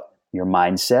about your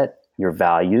mindset, your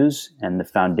values, and the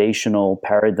foundational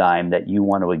paradigm that you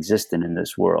want to exist in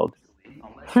this world.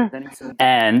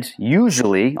 And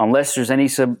usually, unless there's any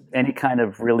kind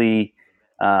of really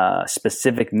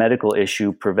specific medical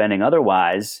issue preventing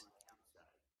otherwise,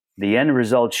 the end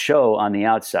results show on the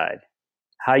outside.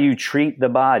 How you treat the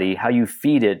body, how you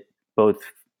feed it, both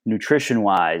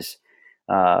nutrition-wise,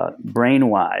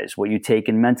 brain-wise, what you take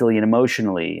in mentally and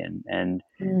emotionally, and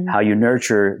how you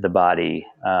nurture the body.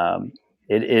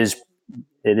 It is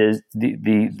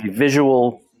the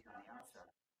visual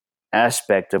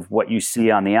aspect of what you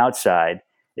see on the outside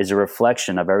is a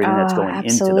reflection of everything that's going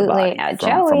into the body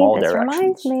from all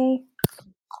directions.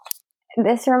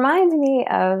 This reminds me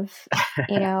of,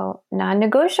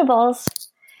 non-negotiables.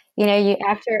 You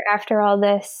after all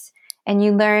this, and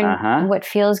you learn what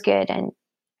feels good,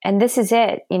 and this is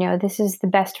it. This is the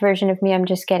best version of me. I'm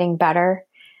just getting better,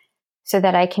 so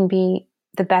that I can be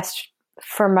the best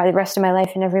for the rest of my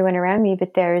life and everyone around me.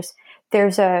 But there's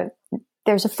a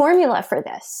formula for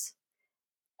this,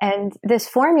 and this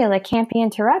formula can't be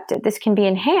interrupted. This can be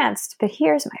enhanced, but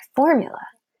here's my formula.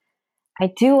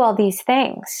 I do all these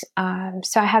things.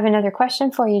 So I have another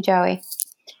question for you, Joey.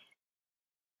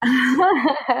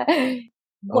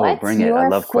 What's bring it. your I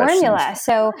love formula?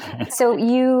 Questions. So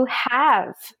you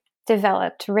have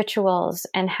developed rituals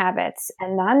and habits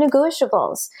and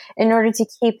non-negotiables in order to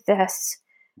keep this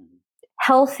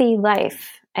healthy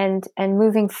life and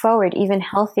moving forward even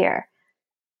healthier.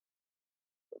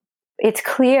 It's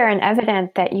clear and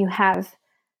evident that you have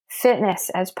fitness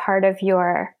as part of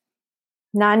your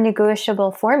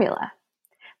non-negotiable formula.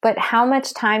 But how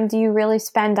much time do you really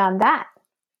spend on that?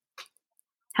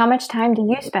 How much time do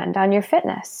you spend on your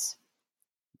fitness?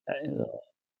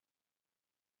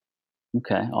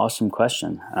 Okay, awesome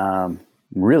question.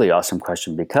 Really awesome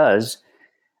question, because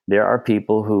there are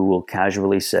people who will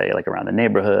casually say, like around the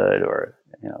neighborhood or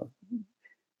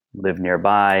live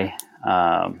nearby,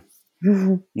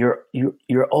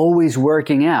 you're always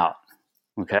working out,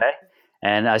 okay?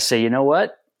 And I say, you know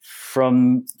what?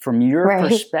 From your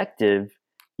perspective,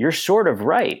 you're sort of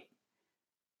right.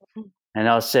 And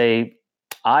I'll say,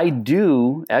 I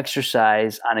do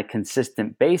exercise on a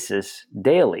consistent basis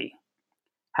daily.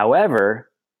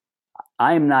 However,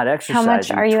 I am not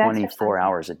exercising 24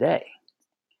 hours a day.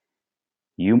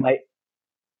 You might,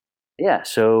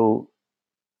 so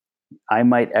I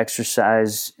might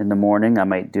exercise in the morning. I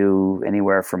might do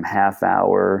anywhere from half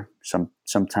hour,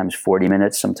 sometimes 40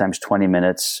 minutes, sometimes 20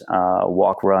 minutes,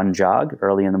 walk, run, jog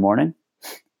early in the morning.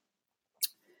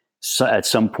 So at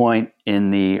some point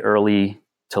in the early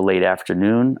to late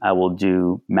afternoon, I will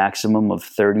do maximum of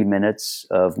 30 minutes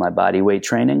of my body weight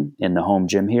training in the home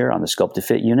gym here on the Sculpt to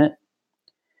Fit unit.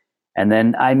 And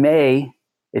then I may,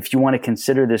 if you want to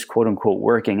consider this quote unquote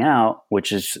working out,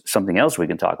 which is something else we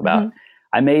can talk about,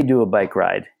 I may do a bike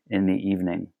ride in the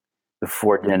evening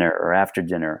before dinner or after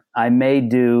dinner. I may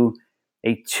do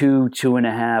a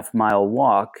 2.5 mile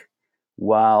walk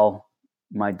while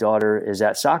my daughter is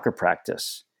at soccer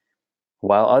practice,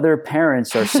 while other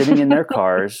parents are sitting in their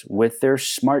cars with their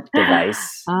smart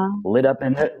device lit up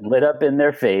in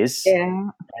their face,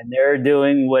 and they're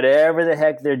doing whatever the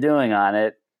heck they're doing on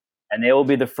it. And they will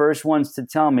be the first ones to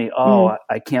tell me,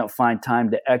 I can't find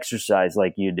time to exercise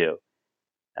like you do.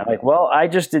 I'm like, well, I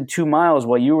just did 2 miles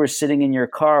while you were sitting in your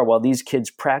car while these kids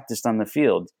practiced on the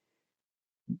field.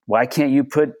 Why can't you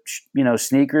put,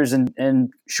 sneakers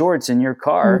and shorts in your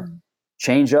car,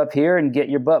 change up here and get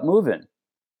your butt moving,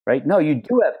 right? No, you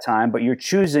do have time, but you're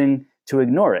choosing to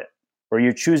ignore it, or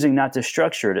you're choosing not to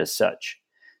structure it as such.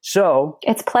 So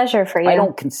it's pleasure for you. I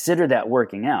don't consider that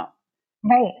working out.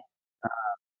 Right.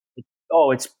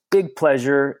 It's big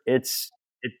pleasure. It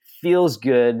feels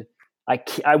good.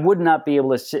 I would not be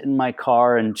able to sit in my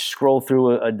car and scroll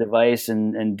through a device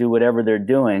and do whatever they're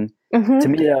doing. To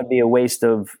me, that would be a waste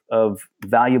of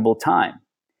valuable time.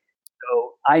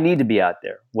 So I need to be out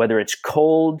there, whether it's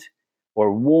cold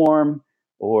or warm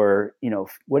or,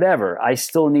 whatever. I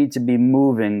still need to be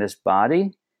moving this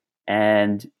body,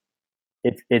 and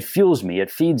it fuels me.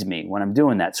 It feeds me when I'm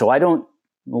doing that. So I don't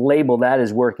label that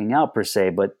as working out per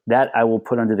se, but that I will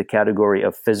put under the category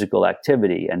of physical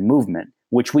activity and movement,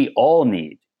 which we all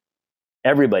need.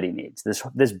 Everybody needs.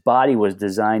 This body was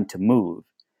designed to move.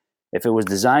 If it was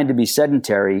designed to be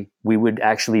sedentary, we would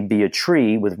actually be a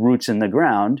tree with roots in the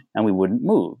ground and we wouldn't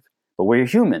move. But we're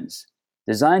humans,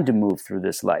 designed to move through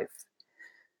this life.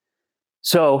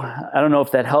 So I don't know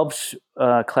if that helps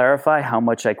clarify how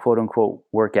much I quote unquote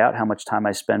work out, how much time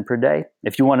I spend per day.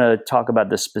 If you want to talk about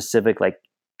the specific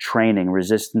training,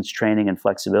 resistance training and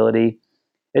flexibility,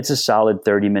 it's a solid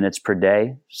 30 minutes per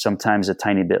day, sometimes a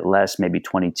tiny bit less, maybe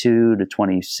 22 to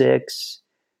 26,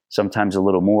 sometimes a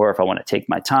little more if I want to take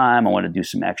my time, I want to do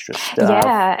some extra stuff.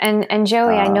 Yeah, and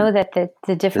Joey, I know that the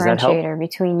differentiator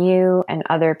between you and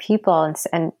other people,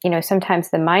 and you know,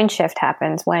 sometimes the mind shift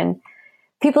happens when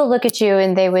people look at you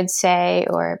and they would say,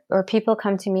 or people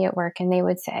come to me at work and they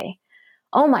would say,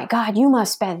 oh my God, you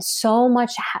must spend so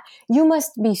much, you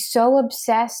must be so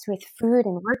obsessed with food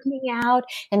and working out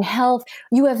and health.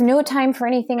 You have no time for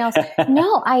anything else.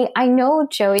 No, I know,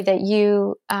 Joey, that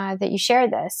you share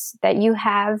this, that you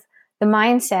have the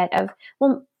mindset of,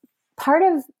 well, part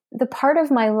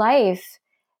of my life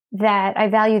that I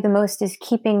value the most is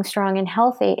keeping strong and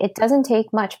healthy. It doesn't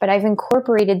take much, but I've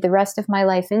incorporated the rest of my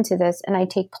life into this and I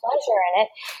take pleasure in it.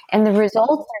 And the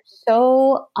results are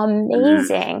so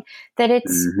amazing that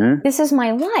this is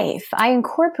my life. I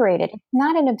incorporate it. It's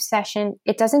not an obsession.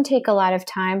 It doesn't take a lot of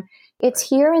time. It's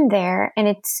here and there, and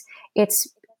it's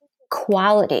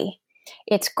quality.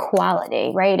 It's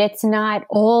quality, right? It's not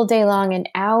all day long and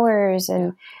hours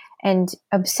and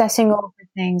obsessing over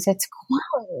things. It's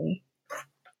quality.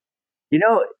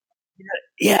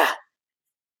 Yeah,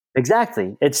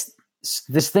 exactly. It's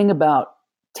this thing about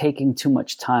taking too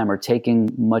much time or taking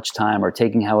much time or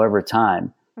taking however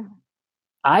time. Mm-hmm.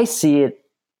 I see it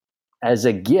as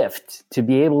a gift to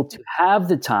be able to have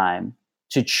the time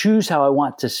to choose how I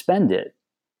want to spend it.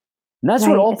 And that's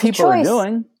what all people are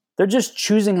doing. They're just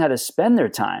choosing how to spend their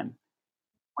time.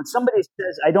 When somebody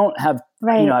says, I don't have,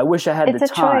 I wish I had the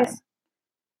time. Choice.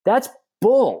 That's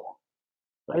bull.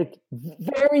 Like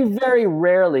very, very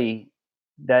rarely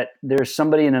that there's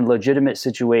somebody in a legitimate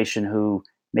situation who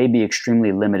may be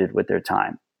extremely limited with their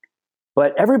time.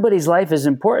 But everybody's life is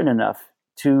important enough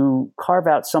to carve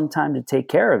out some time to take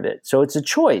care of it. So it's a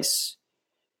choice.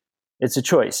 It's a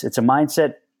choice. It's a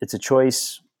mindset. It's a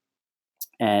choice.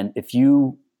 And if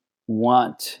you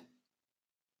want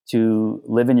to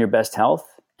live in your best health,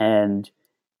 and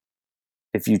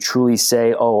if you truly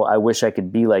say, oh, I wish I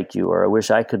could be like you, or I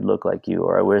wish I could look like you,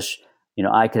 or I wish,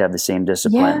 I could have the same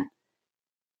discipline. Yeah.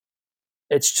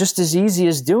 It's just as easy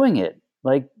as doing it.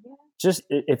 Like, just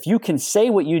if you can say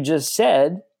what you just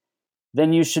said,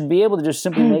 then you should be able to just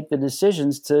simply make the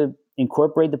decisions to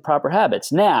incorporate the proper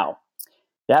habits. Now,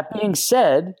 that being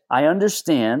said, I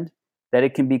understand that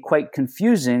it can be quite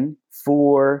confusing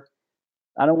for,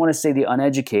 I don't want to say the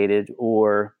uneducated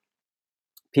or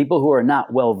people who are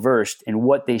not well versed in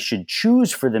what they should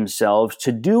choose for themselves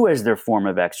to do as their form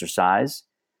of exercise.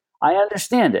 I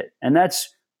understand it. And that's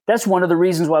one of the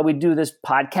reasons why we do this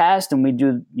podcast and we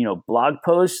do, blog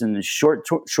posts and short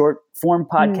form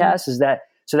podcasts is that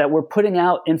so that we're putting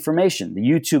out information, the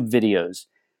YouTube videos,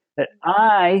 that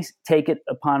I take it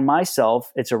upon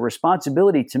myself. It's a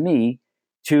responsibility to me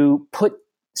to put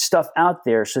stuff out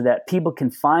there so that people can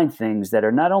find things that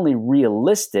are not only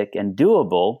realistic and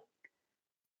doable,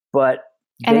 but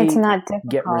it's not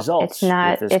difficult. Get results.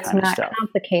 It's not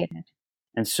complicated.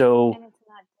 And so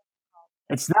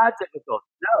it's not difficult.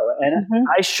 No. And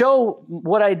I show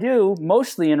what I do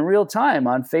mostly in real time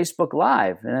on Facebook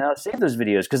Live. And I'll save those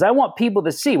videos because I want people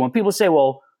to see. When people say,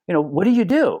 well, what do you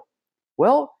do?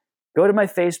 Well, go to my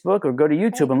Facebook or go to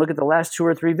YouTube and look at the last 2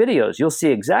 or 3 videos. You'll see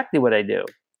exactly what I do.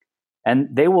 And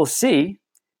they will see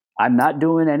I'm not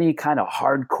doing any kind of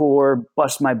hardcore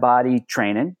bust my body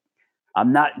training.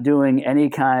 I'm not doing any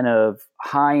kind of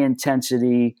high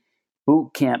intensity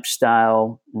boot camp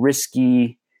style,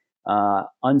 risky,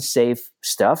 unsafe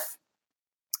stuff.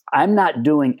 I'm not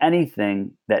doing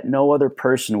anything that no other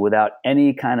person without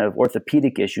any kind of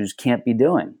orthopedic issues can't be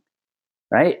doing.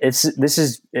 Right?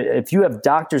 If you have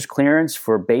doctor's clearance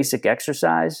for basic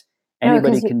exercise,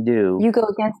 anybody can do. You go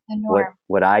against the norm.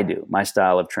 What I do, my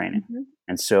style of training,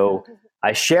 and so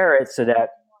I share it so that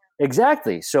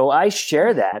exactly. So I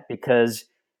share that because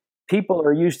people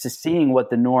are used to seeing what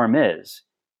the norm is.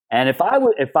 And if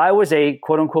I was a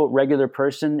quote unquote regular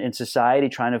person in society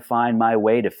trying to find my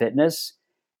way to fitness,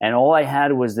 and all I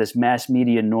had was this mass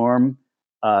media norm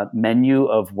menu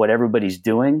of what everybody's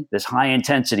doing, this high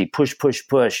intensity, push, push,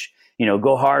 push,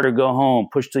 go hard or go home,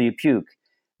 push till you puke,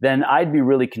 then I'd be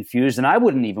really confused and I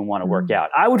wouldn't even want to work out.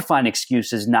 I would find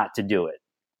excuses not to do it.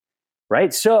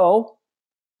 Right? So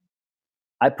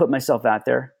I put myself out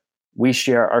there. We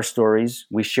share our stories.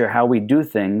 We share how we do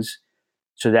things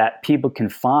so that people can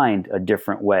find a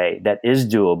different way that is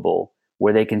doable,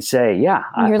 where they can say, yeah,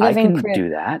 I can do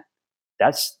that.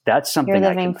 That's something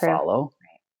I can follow.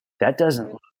 That doesn't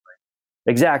look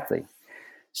right. Exactly.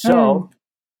 So,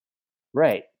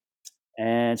 right.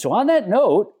 And so on that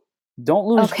note, don't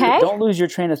lose your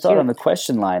train of thought on the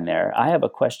question line there. I have a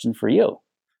question for you.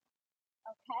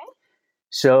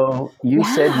 So you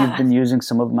said you've been using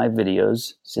some of my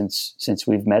videos since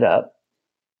we've met up,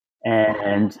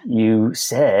 and you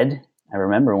said, I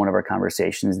remember one of our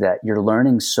conversations, that you're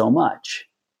learning so much.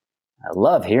 I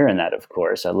love hearing that, of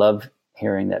course. I love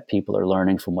hearing that people are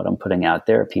learning from what I'm putting out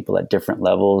there, people at different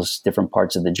levels, different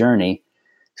parts of the journey.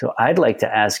 So I'd like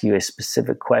to ask you a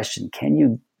specific question. Can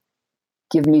you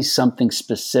give me something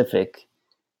specific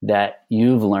that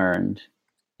you've learned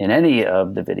in any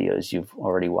of the videos you've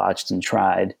already watched and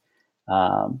tried,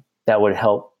 that would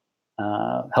help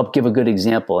give a good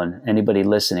example, and anybody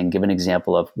listening, give an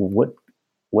example of what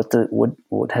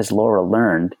has Laura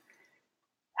learned,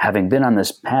 having been on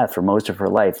this path for most of her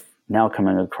life, now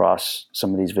coming across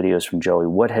some of these videos from Joey.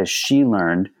 What has she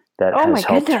learned that has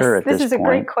helped her at this point? This is a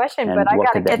great question, and but I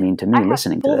what could that mean to me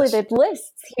listening to this? Bulleted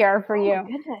lists here for you.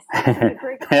 Goodness, this is a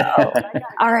great question.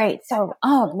 All right, so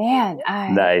man,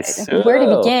 nice. Where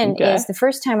to begin is the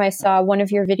first time I saw one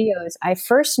of your videos, I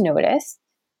first noticed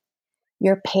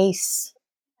your pace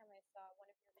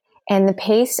and the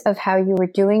pace of how you were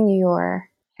doing your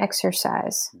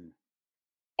exercise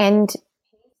and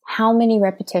how many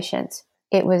repetitions.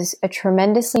 It was a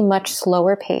tremendously much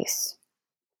slower pace,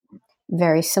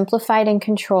 very simplified and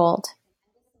controlled.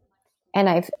 And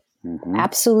I've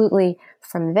absolutely,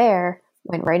 from there,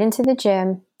 went right into the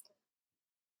gym,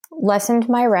 lessened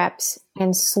my reps,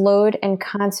 and slowed and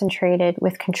concentrated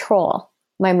with control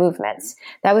my movements.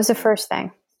 That was the first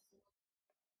thing.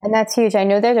 And that's huge. I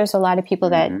know that there's a lot of people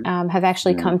that have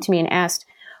actually come to me and asked,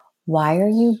 why are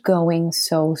you going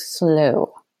so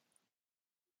slow?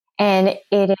 And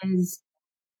it's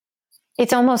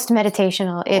almost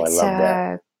meditational.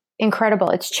 It's incredible.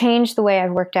 It's changed the way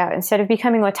I've worked out. Instead of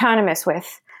becoming autonomous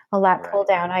with a lat pull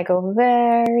down, I go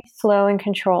very slow and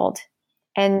controlled.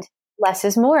 And less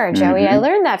is more, Joey. I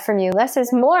learned that from you. Less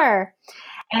is more.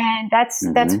 And that's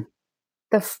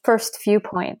the first few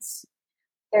points.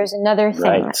 There's another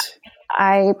thing.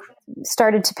 I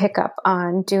started to pick up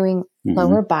on doing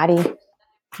lower body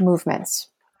movements.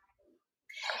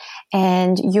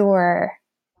 And your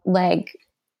leg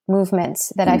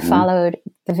movements that I followed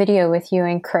the video with you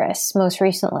and Chris most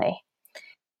recently.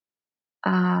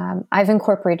 I've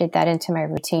incorporated that into my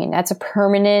routine. That's a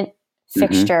permanent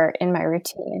fixture in my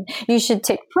routine. You should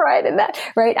take pride in that,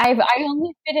 right? I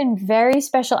only fit in very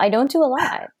special. I don't do a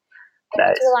lot.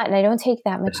 And I don't take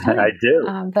that much time. I do.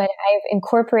 But I've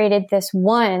incorporated this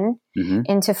one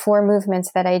into 4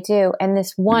 movements that I do. And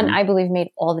this one, I believe, made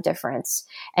all the difference.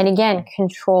 And again,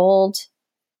 controlled,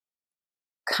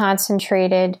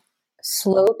 concentrated,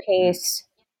 slow pace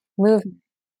movement.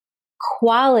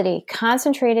 Quality,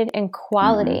 concentrated and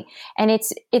quality. And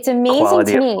it's amazing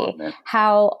quality to me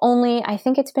how only, I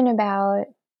think it's been about,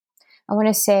 I want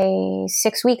to say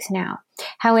 6 weeks now.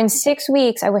 How in 6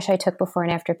 weeks, I wish I took before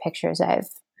and after pictures. I'm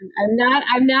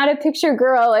not a picture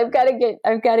girl. I've got to get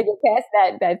past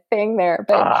that thing there.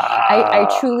 But I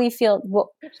truly feel,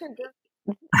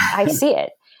 I see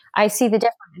it. I see the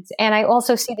difference. And I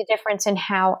also see the difference in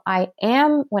how I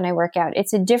am when I work out.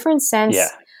 It's a different sense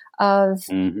of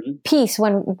peace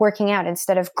when working out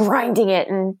instead of grinding it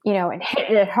and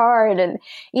hitting it hard. And,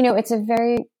 it's a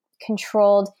very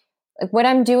controlled, like what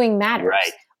I'm doing matters.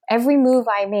 Right. Every move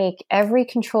I make, every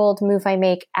controlled move I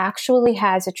make actually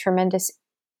has a tremendous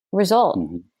result.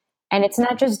 And it's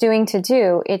not just doing to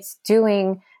do, it's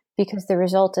doing because the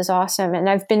result is awesome. And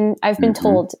I've been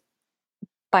told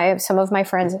by some of my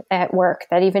friends at work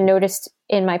that even noticed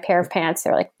in my pair of pants,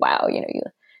 they're like, wow, you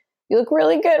look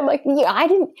really good. I'm like, yeah,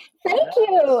 thank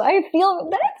you. I feel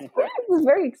this is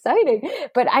very exciting,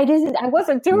 but I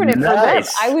wasn't doing it for them.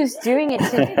 I was doing it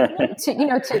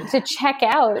to check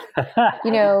out,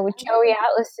 Joey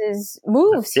Atlas's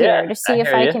moves here to see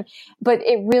if I can, but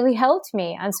it really helped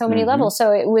me on so many levels.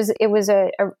 So it was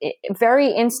a very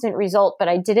instant result, but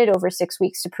I did it over 6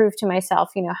 weeks to prove to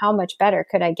myself, how much better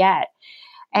could I get?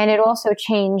 And it also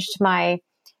changed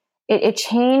it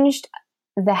changed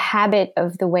the habit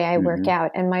of the way I work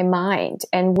out and my mind.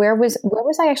 And where was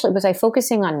I actually? Was I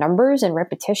focusing on numbers and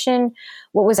repetition?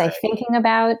 What was I thinking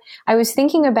about? I was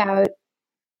thinking about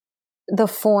the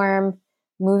form,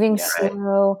 moving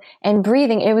slow and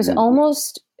breathing. It was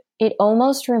it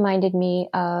almost reminded me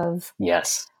of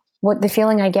what the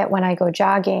feeling I get when I go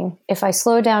jogging. If I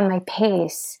slow down my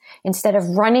pace, instead of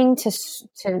running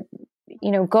to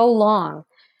go long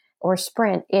or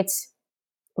sprint, it's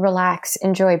relax,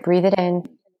 enjoy, breathe it in.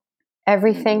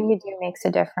 Everything you do makes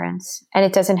a difference, and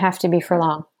it doesn't have to be for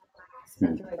long.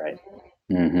 Right.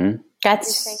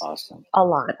 That's awesome. A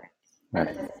lot.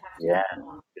 Right. Yeah.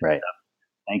 Right.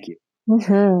 Thank you.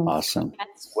 Awesome.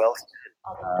 That's well.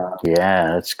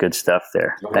 Yeah, that's good stuff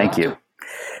there. Thank you.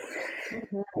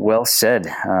 Well said.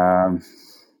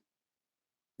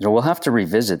 We'll have to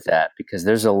revisit that because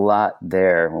there's a lot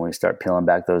there when we start peeling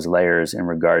back those layers in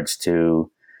regards to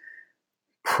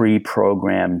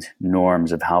pre-programmed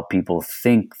norms of how people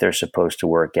think they're supposed to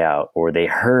work out, or they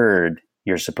heard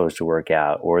you're supposed to work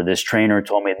out, or this trainer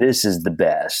told me this is the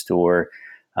best, or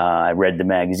I read the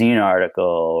magazine article,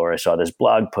 or I saw this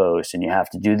blog post, and you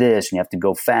have to do this, and you have to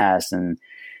go fast, and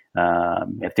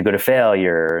you have to go to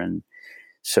failure. And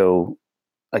so,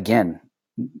 again,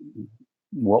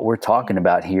 what we're talking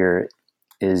about here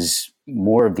is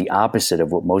more of the opposite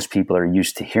of what most people are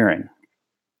used to hearing.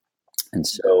 And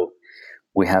so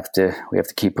we have to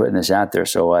keep putting this out there.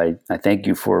 So I thank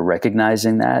you for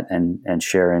recognizing that and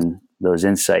sharing those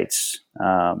insights,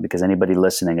 because anybody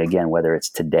listening, again, whether it's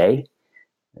today,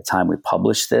 the time we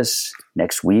publish this,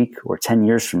 next week, or 10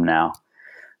 years from now,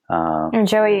 and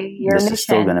Joey, your this is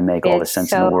still going to make all the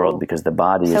sense in the world, because the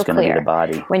body is going to be the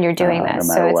body when you're doing this.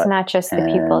 No so it's what. Not just the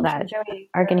people that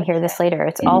are going to hear this later.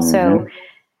 It's also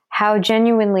how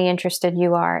genuinely interested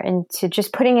you are, and to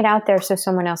just putting it out there so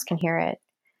someone else can hear it.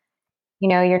 You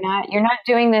know, you're not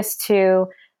doing this to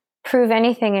prove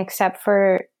anything except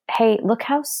for, hey, look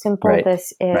how simple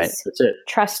this is. Right. That's it.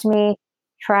 Trust me,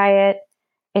 try it.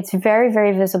 It's very,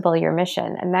 very visible, your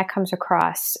mission, and that comes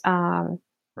across.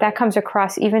 That comes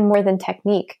across even more than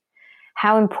technique,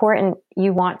 how important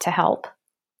you want to help.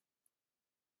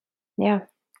 Yeah.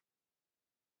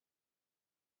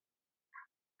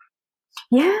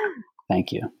 Yeah.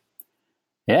 Thank you.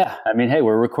 Yeah. I mean, hey,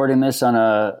 we're recording this on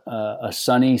a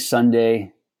sunny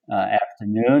Sunday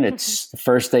afternoon. It's the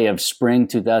first day of spring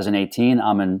 2018.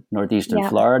 I'm in northeastern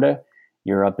Florida.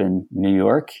 You're up in New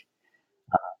York.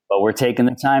 But we're taking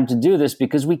the time to do this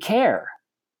because we care.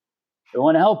 We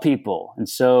want to help people. And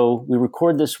so we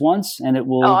record this once, and it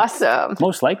will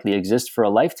most likely exist for a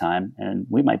lifetime. And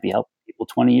we might be helping people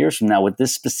 20 years from now with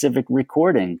this specific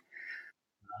recording.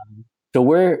 So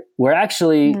we're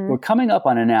actually, we're coming up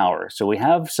on an hour. So we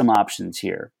have some options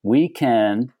here. We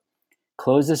can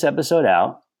close this episode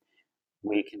out.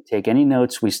 We can take any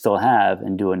notes we still have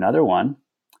and do another one.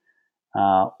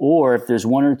 Or if there's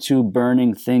one or two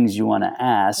burning things you want to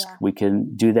ask, we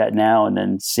can do that now and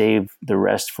then save the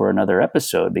rest for another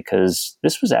episode, because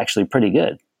this was actually pretty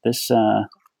good. This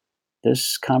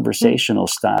conversational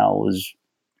style was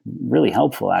really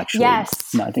helpful, actually.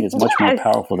 Yes. I think it's much more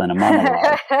powerful than a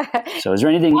monologue. So is there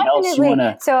anything else you want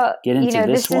to get into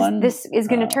this one? This is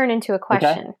going to turn into a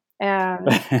question.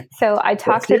 Okay. So I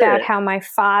talked about how my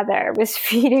father was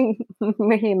feeding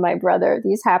me and my brother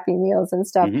these happy meals and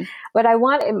stuff. But I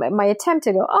want my attempt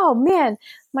to go, oh man,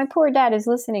 my poor dad is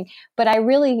listening. But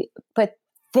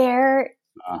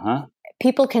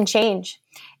people can change.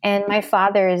 And my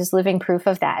father is living proof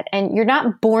of that. And you're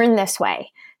not born this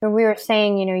way. And we were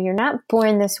saying, you're not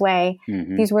born this way.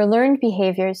 These were learned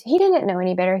behaviors. He didn't know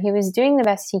any better. He was doing the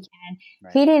best he can.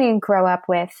 Right. He didn't grow up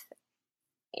with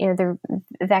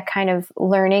that kind of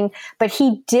learning, but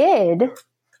he did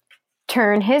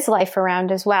turn his life around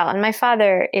as well. And my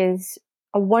father is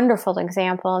a wonderful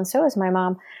example, and so is my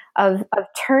mom, of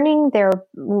turning their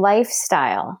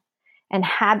lifestyle and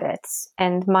habits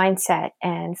and mindset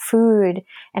and food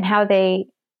and how they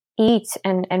eat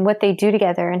and what they do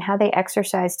together and how they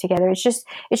exercise together.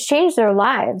 It's changed their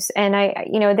lives. And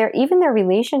even their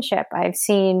relationship I've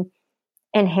seen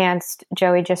enhanced,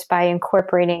 Joey, just by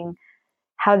incorporating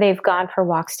how they've gone for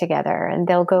walks together, and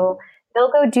they'll go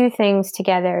do things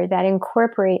together that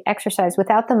incorporate exercise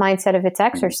without the mindset of it's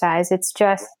exercise. It's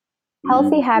just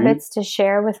healthy habits to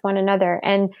share with one another.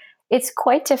 And it's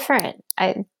quite different.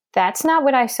 That's not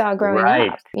what I saw growing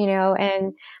up,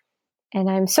 and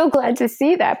I'm so glad to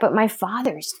see that. But my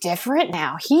father's different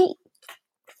now. He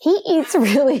eats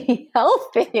really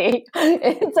healthy.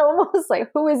 It's almost like,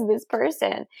 who is this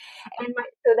person? And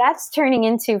so that's turning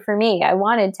into, for me, I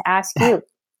wanted to ask you,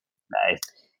 nice.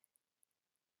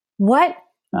 What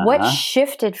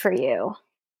shifted for you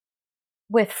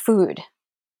with food?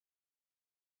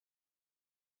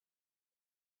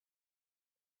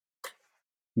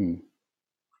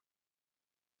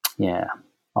 Yeah,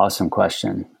 awesome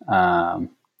question.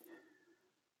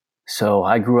 So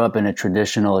I grew up in a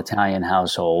traditional Italian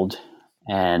household,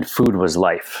 and food was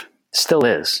life. Still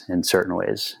is in certain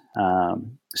ways,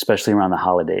 especially around the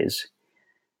holidays.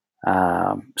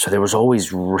 So there was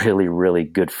always really, really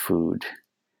good food,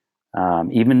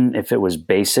 even if it was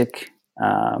basic,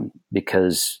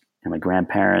 because my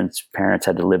parents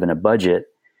had to live in a budget.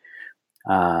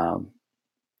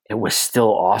 It was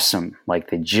still awesome. Like,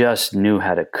 they just knew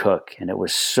how to cook, and it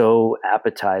was so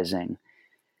appetizing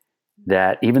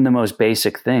that even the most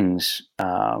basic things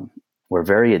were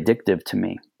very addictive to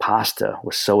me. Pasta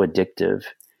was so addictive.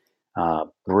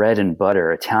 Bread and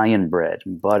butter, Italian bread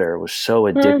and butter was so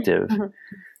addictive.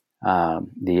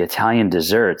 The Italian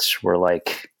desserts were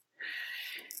like,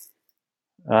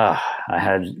 it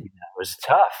was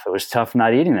tough. It was tough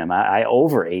not eating them. I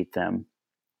overate them.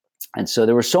 And so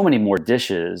there were so many more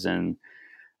dishes, and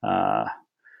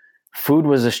food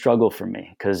was a struggle for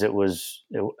me because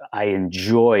I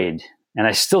enjoyed, and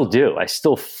I still do. I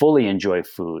still fully enjoy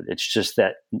food. It's just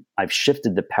that I've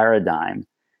shifted the paradigm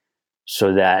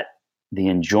so that the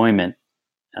enjoyment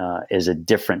is a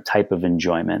different type of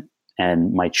enjoyment,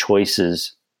 and my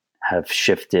choices have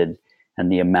shifted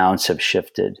and the amounts have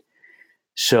shifted.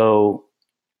 So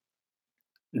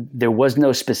there was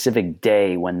no specific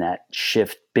day when that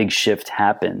big shift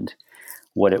happened.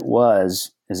 What it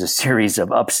was is a series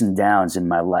of ups and downs in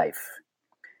my life,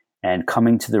 and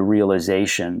coming to the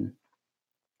realization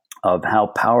of how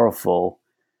powerful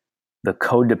my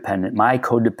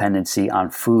codependency on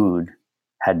food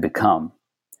had become,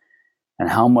 and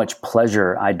how much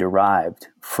pleasure I derived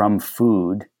from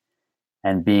food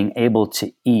and being able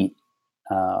to eat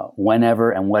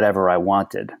whenever and whatever I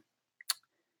wanted.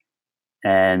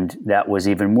 And that was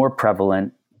even more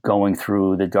prevalent going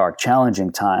through the dark,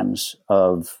 challenging times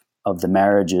of the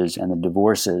marriages and the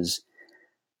divorces.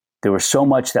 There was so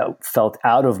much that felt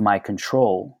out of my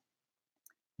control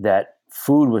that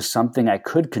food was something I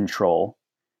could control,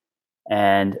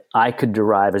 and I could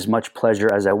derive as much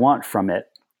pleasure as I want from it,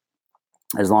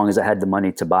 as long as I had the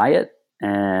money to buy it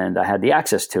and I had the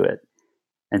access to it.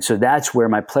 And so that's where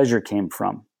my pleasure came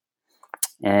from.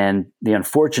 And the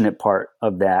unfortunate part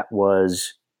of that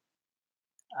was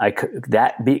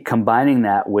combining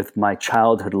that with my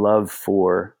childhood love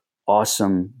for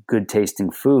awesome, good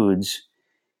tasting foods.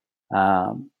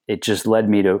 It just led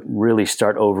me to really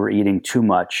start overeating too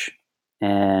much.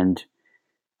 And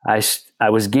I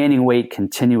was gaining weight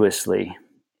continuously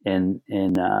in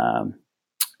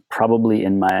probably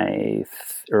in my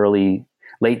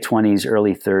late 20s,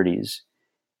 early 30s.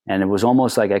 And it was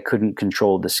almost like I couldn't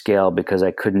control the scale because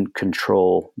I couldn't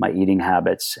control my eating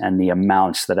habits and the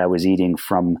amounts that I was eating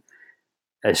from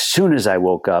as soon as I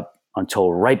woke up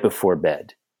until right before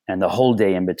bed, and the whole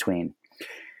day in between.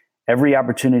 Every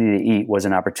opportunity to eat was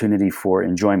an opportunity for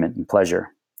enjoyment and pleasure.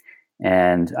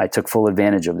 And I took full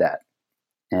advantage of that.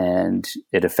 And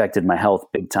it affected my health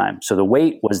big time. So the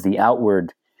weight was the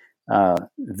outward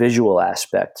visual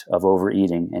aspect of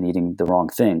overeating and eating the wrong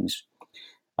things.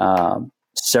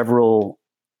 Several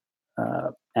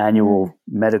annual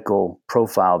medical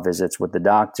profile visits with the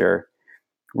doctor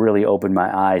really opened my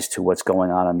eyes to what's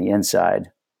going on the inside.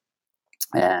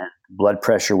 And blood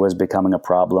pressure was becoming a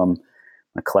problem.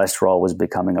 My cholesterol was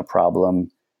becoming a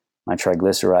problem. My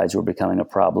triglycerides were becoming a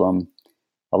problem.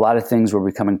 A lot of things were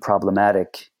becoming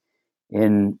problematic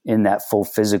in that full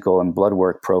physical and blood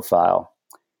work profile.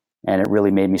 And it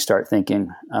really made me start thinking,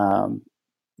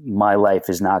 my life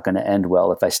is not going to end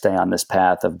well if I stay on this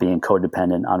path of being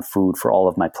codependent on food for all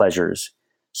of my pleasures.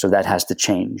 So that has to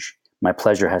change. My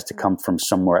pleasure has to come from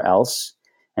somewhere else.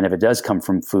 And if it does come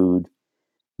from food,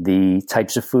 the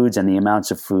types of foods and the amounts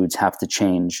of foods have to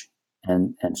change.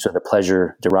 And so the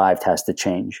pleasure derived has to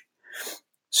change.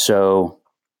 So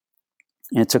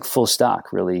it took full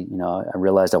stock, really. I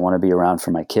realized I want to be around for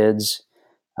my kids.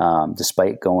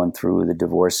 Despite going through the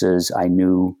divorces, I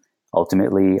knew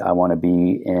ultimately I want to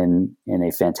be in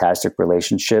a fantastic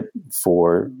relationship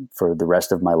for the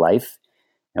rest of my life.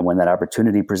 And when that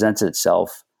opportunity presents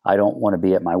itself, I don't want to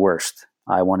be at my worst.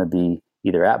 I want to be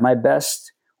either at my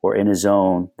best or in a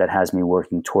zone that has me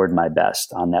working toward my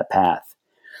best on that path.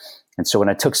 And so when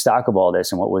I took stock of all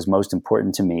this and what was most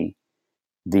important to me,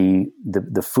 the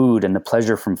food and the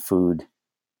pleasure from food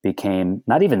became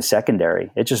not even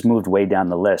secondary. It just moved way down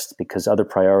the list because other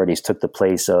priorities took the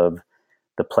place of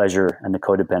the pleasure and the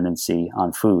codependency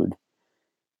on food.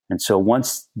 And so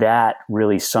once that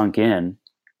really sunk in,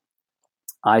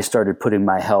 I started putting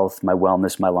my health, my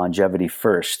wellness, my longevity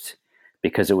first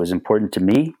because it was important to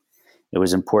me. It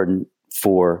was important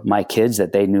for my kids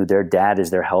that they knew their dad is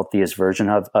their healthiest version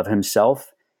of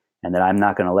himself, and that I'm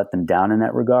not going to let them down in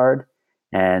that regard.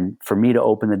 And for me to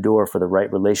open the door for the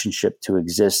right relationship to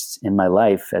exist in my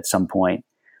life at some point,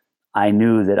 I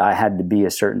knew that I had to be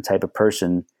a certain type of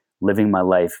person living my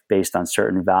life based on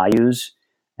certain values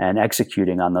and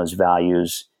executing on those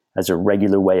values as a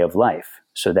regular way of life,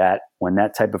 so that when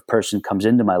that type of person comes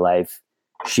into my life,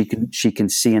 she can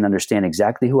see and understand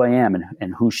exactly who I am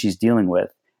and who she's dealing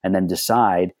with, and then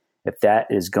decide if that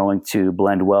is going to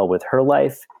blend well with her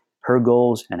life, her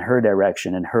goals, and her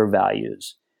direction and her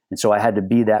values. And so I had to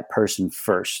be that person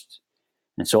first.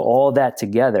 And so all that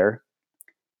together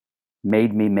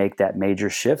made me make that major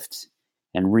shift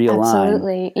and realign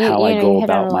Absolutely. how I go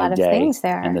about my day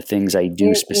and the things I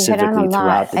do specifically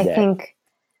throughout the day. I think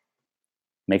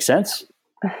Make sense?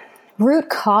 root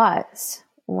cause,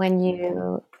 when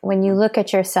you look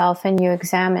at yourself and you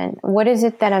examine, what is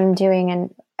it that I'm doing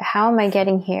and how am I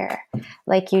getting here?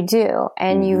 Like you do,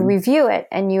 and you review it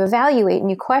and you evaluate and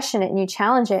you question it and you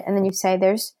challenge it, and then you say,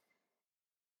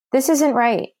 this isn't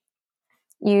right.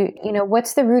 You know,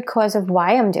 what's the root cause of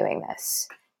why I'm doing this?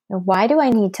 Why do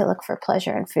I need to look for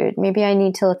pleasure in food? Maybe I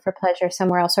need to look for pleasure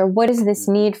somewhere else. Or what is this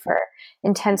need for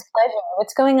intense pleasure?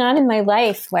 What's going on in my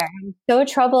life where I'm so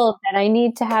troubled that I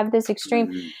need to have this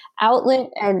extreme outlet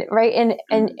and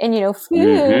you know,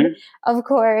 food, of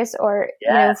course, or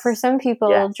you know, for some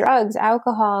people, drugs,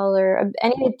 alcohol, or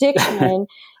any addiction.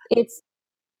 It's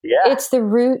the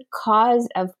root cause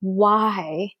of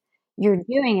why you're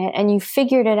doing it, and you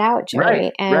figured it out,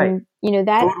 Joey. You know,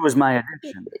 that food was my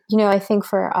addiction. You know, I think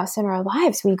for us in our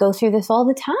lives, we go through this all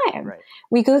the time.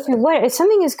 We go through if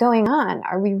something is going on,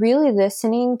 are we really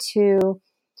listening to,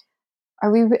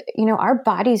 you know, our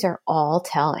bodies are all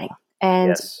telling,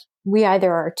 and we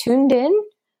either are tuned in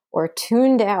or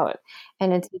tuned out,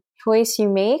 and it's a choice you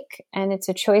make, and it's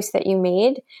a choice that you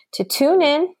made to tune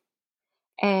in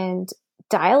and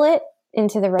dial it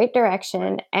into the right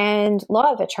direction. And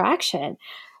law of attraction,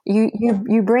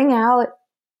 you bring out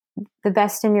the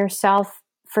best in yourself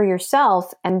for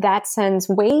yourself, and that sends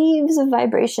waves of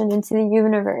vibration into the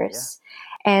universe,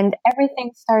 and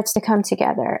everything starts to come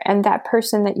together. And that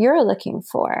person that you're looking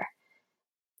for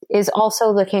is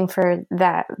also looking for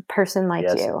that person like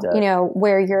you, you know,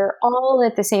 where you're all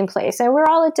at the same place, and we're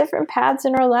all at different paths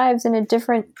in our lives and at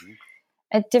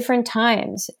different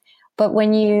times. But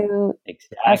when you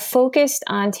are focused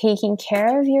on taking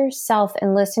care of yourself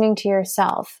and listening to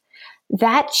yourself,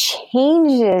 that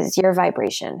changes your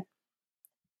vibration.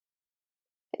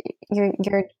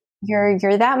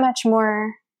 You're that much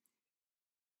more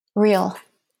real.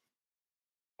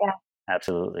 Yeah.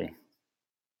 Absolutely.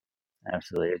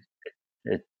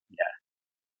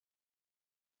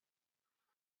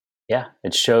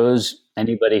 It shows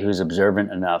anybody who's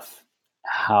observant enough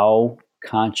how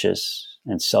conscious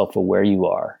and self-aware you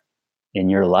are in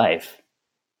your life,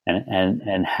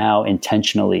 and how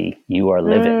intentionally you are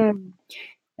living.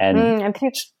 And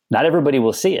not everybody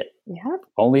will see it.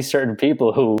 Only certain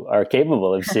people who are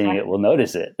capable of seeing it will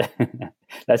notice it.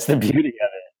 That's the beauty of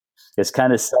it. It's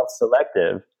kind of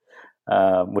self-selective,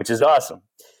 which is awesome.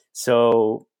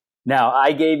 So now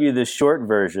I gave you the short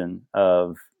version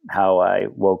of how I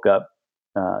woke up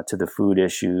to the food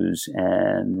issues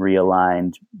and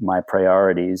realigned my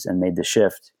priorities and made the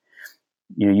shift.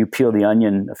 You know, you peel the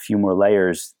onion a few more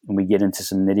layers and we get into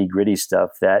some nitty gritty stuff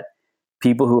that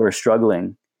people who are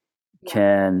struggling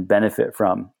can benefit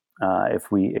from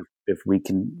if we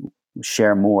can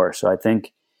share more. So I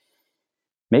think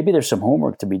maybe there's some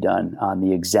homework to be done on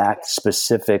the exact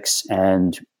specifics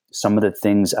and some of the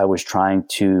things I was trying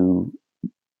to,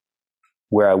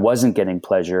 where I wasn't getting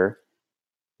pleasure,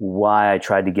 why I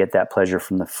tried to get that pleasure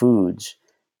from the foods.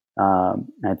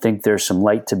 I think there's some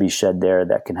light to be shed there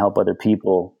that can help other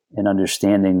people in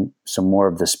understanding some more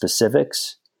of the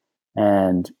specifics,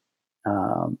 and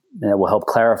it will help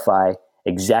clarify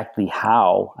exactly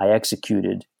how I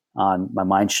executed on my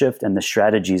mind shift and the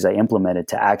strategies I implemented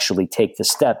to actually take the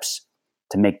steps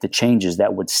to make the changes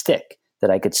that would stick,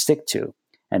 that I could stick to,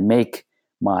 and make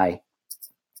my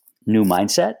new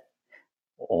mindset,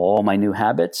 all my new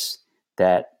habits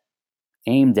that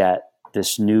aimed at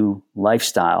this new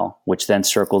lifestyle, which then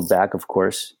circled back, of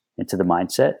course, into the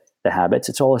mindset, the habits.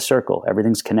 It's all a circle.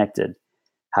 Everything's connected.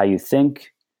 How you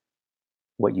think,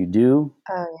 what you do,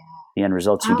 the end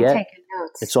results you get,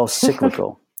 it's all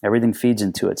cyclical. Everything feeds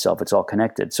into itself. It's all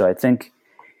connected. So I think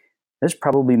there's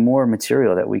probably more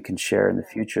material that we can share in the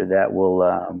future that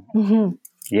will,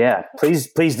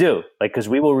 please do. Like, because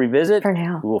we will revisit, for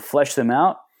now. We will flesh them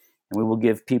out, and we will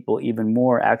give people even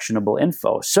more actionable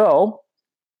info. So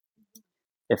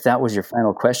if that was your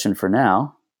final question for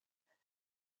now,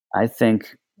 I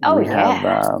think we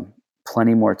have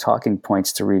plenty more talking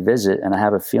points to revisit. And I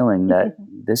have a feeling that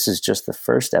this is just the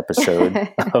first episode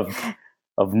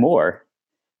of more.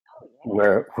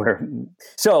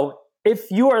 So if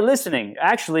you are listening,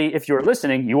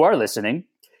 you are listening.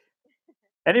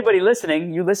 Anybody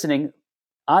listening,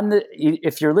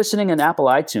 if you're listening in Apple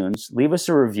iTunes, leave us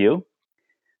a review.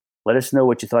 Let us know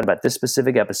what you thought about this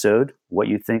specific episode, what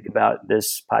you think about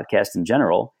this podcast in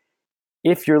general.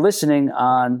 If you're listening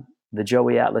on the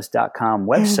joeyatlas.com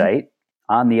website,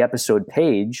 on the episode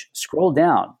page, scroll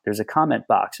down. There's a comment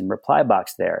box and reply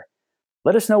box there.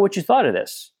 Let us know what you thought of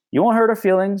this. You won't hurt our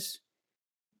feelings.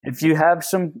 If you have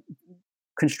some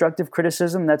constructive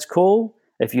criticism, that's cool.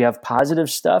 If you have positive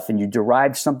stuff and you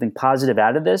derived something positive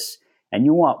out of this and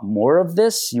you want more of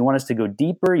this, you want us to go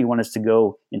deeper, you want us to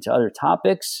go into other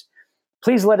topics,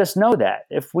 please let us know that.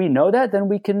 If we know that, then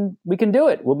we can do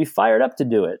it. We'll be fired up to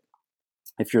do it.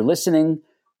 If you're listening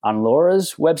on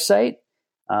Laura's website,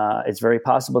 it's very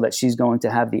possible that she's going to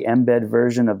have the embed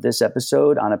version of this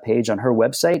episode on a page on her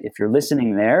website. If you're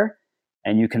listening there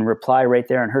and you can reply right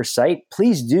there on her site,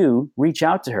 please do reach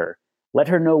out to her. Let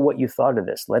her know what you thought of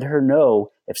this. Let her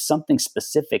know if something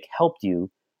specific helped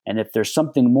you and if there's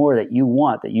something more that you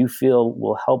want that you feel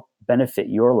will help benefit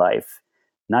your life,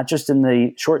 not just in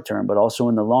the short term, but also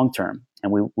in the long term.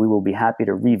 And we will be happy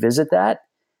to revisit that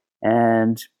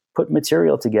and put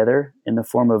material together in the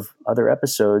form of other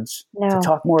episodes to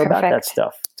talk more about that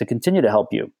stuff, to continue to help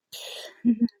you.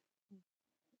 Mm-hmm.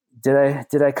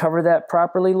 Did I cover that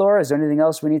properly, Laura? Is there anything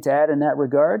else we need to add in that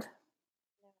regard?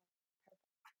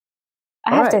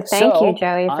 I have to thank you,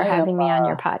 Joey, for having me on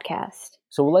your podcast.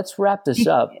 So let's wrap this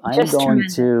up. I am going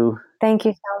to... Thank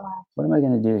you so much. What am I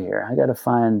going to do here? I got to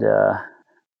find... I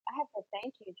have to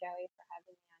thank you, Joey, for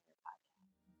having me on your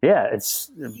podcast. Yeah,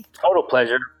 it's a total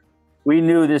pleasure. We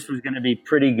knew this was going to be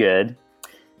pretty good,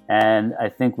 and I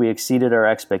think we exceeded our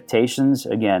expectations.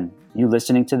 Again, you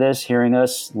listening to this, hearing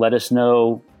us, let us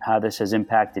know how this has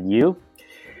impacted you.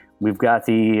 We've got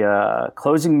the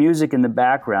closing music in the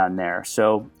background there.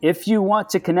 So if you want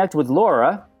to connect with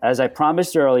Laura, as I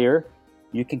promised earlier,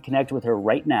 you can connect with her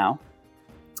right now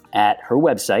at her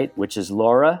website, which is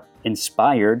Laura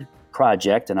Inspired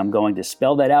Project, and I'm going to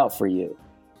spell that out for you.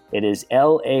 It is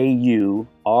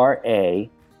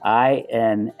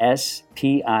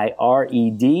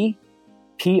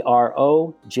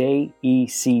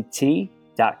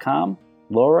LauraInspiredProject.com.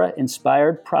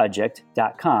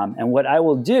 LauraInspiredProject.com. And what I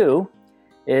will do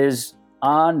is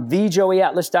on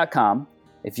thejoeyatlas.com,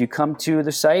 if you come to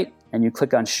the site and you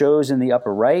click on shows in the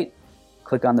upper right,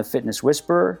 click on the Fitness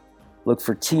Whisperer, look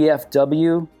for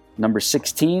TFW number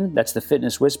 16. That's the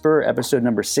Fitness Whisperer, episode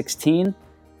number 16.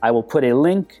 I will put a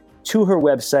link to her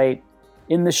website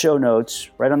in the show notes,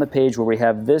 right on the page where we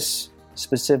have this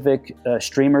specific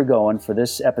streamer going for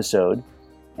this episode,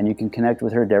 and you can connect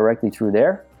with her directly through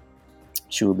there.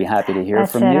 She will be happy to hear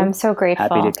from you. I'm so grateful.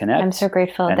 Happy to connect. I'm so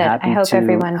grateful that I hope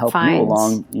everyone help finds you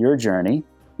along your journey.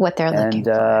 What they're looking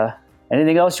for.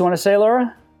 Anything else you want to say,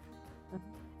 Laura?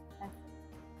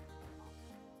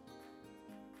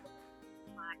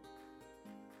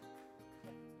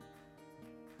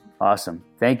 Awesome.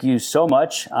 Thank you so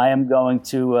much. I am going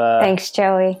to thanks,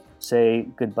 Joey. Say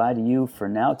goodbye to you for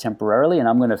now temporarily, and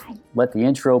I'm going to let the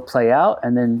intro play out,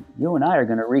 and then you and I are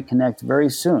going to reconnect very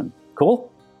soon.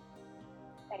 Cool?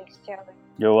 Thanks, Joey.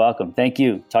 You're welcome. Thank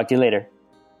you. Talk to you later.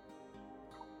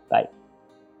 Bye.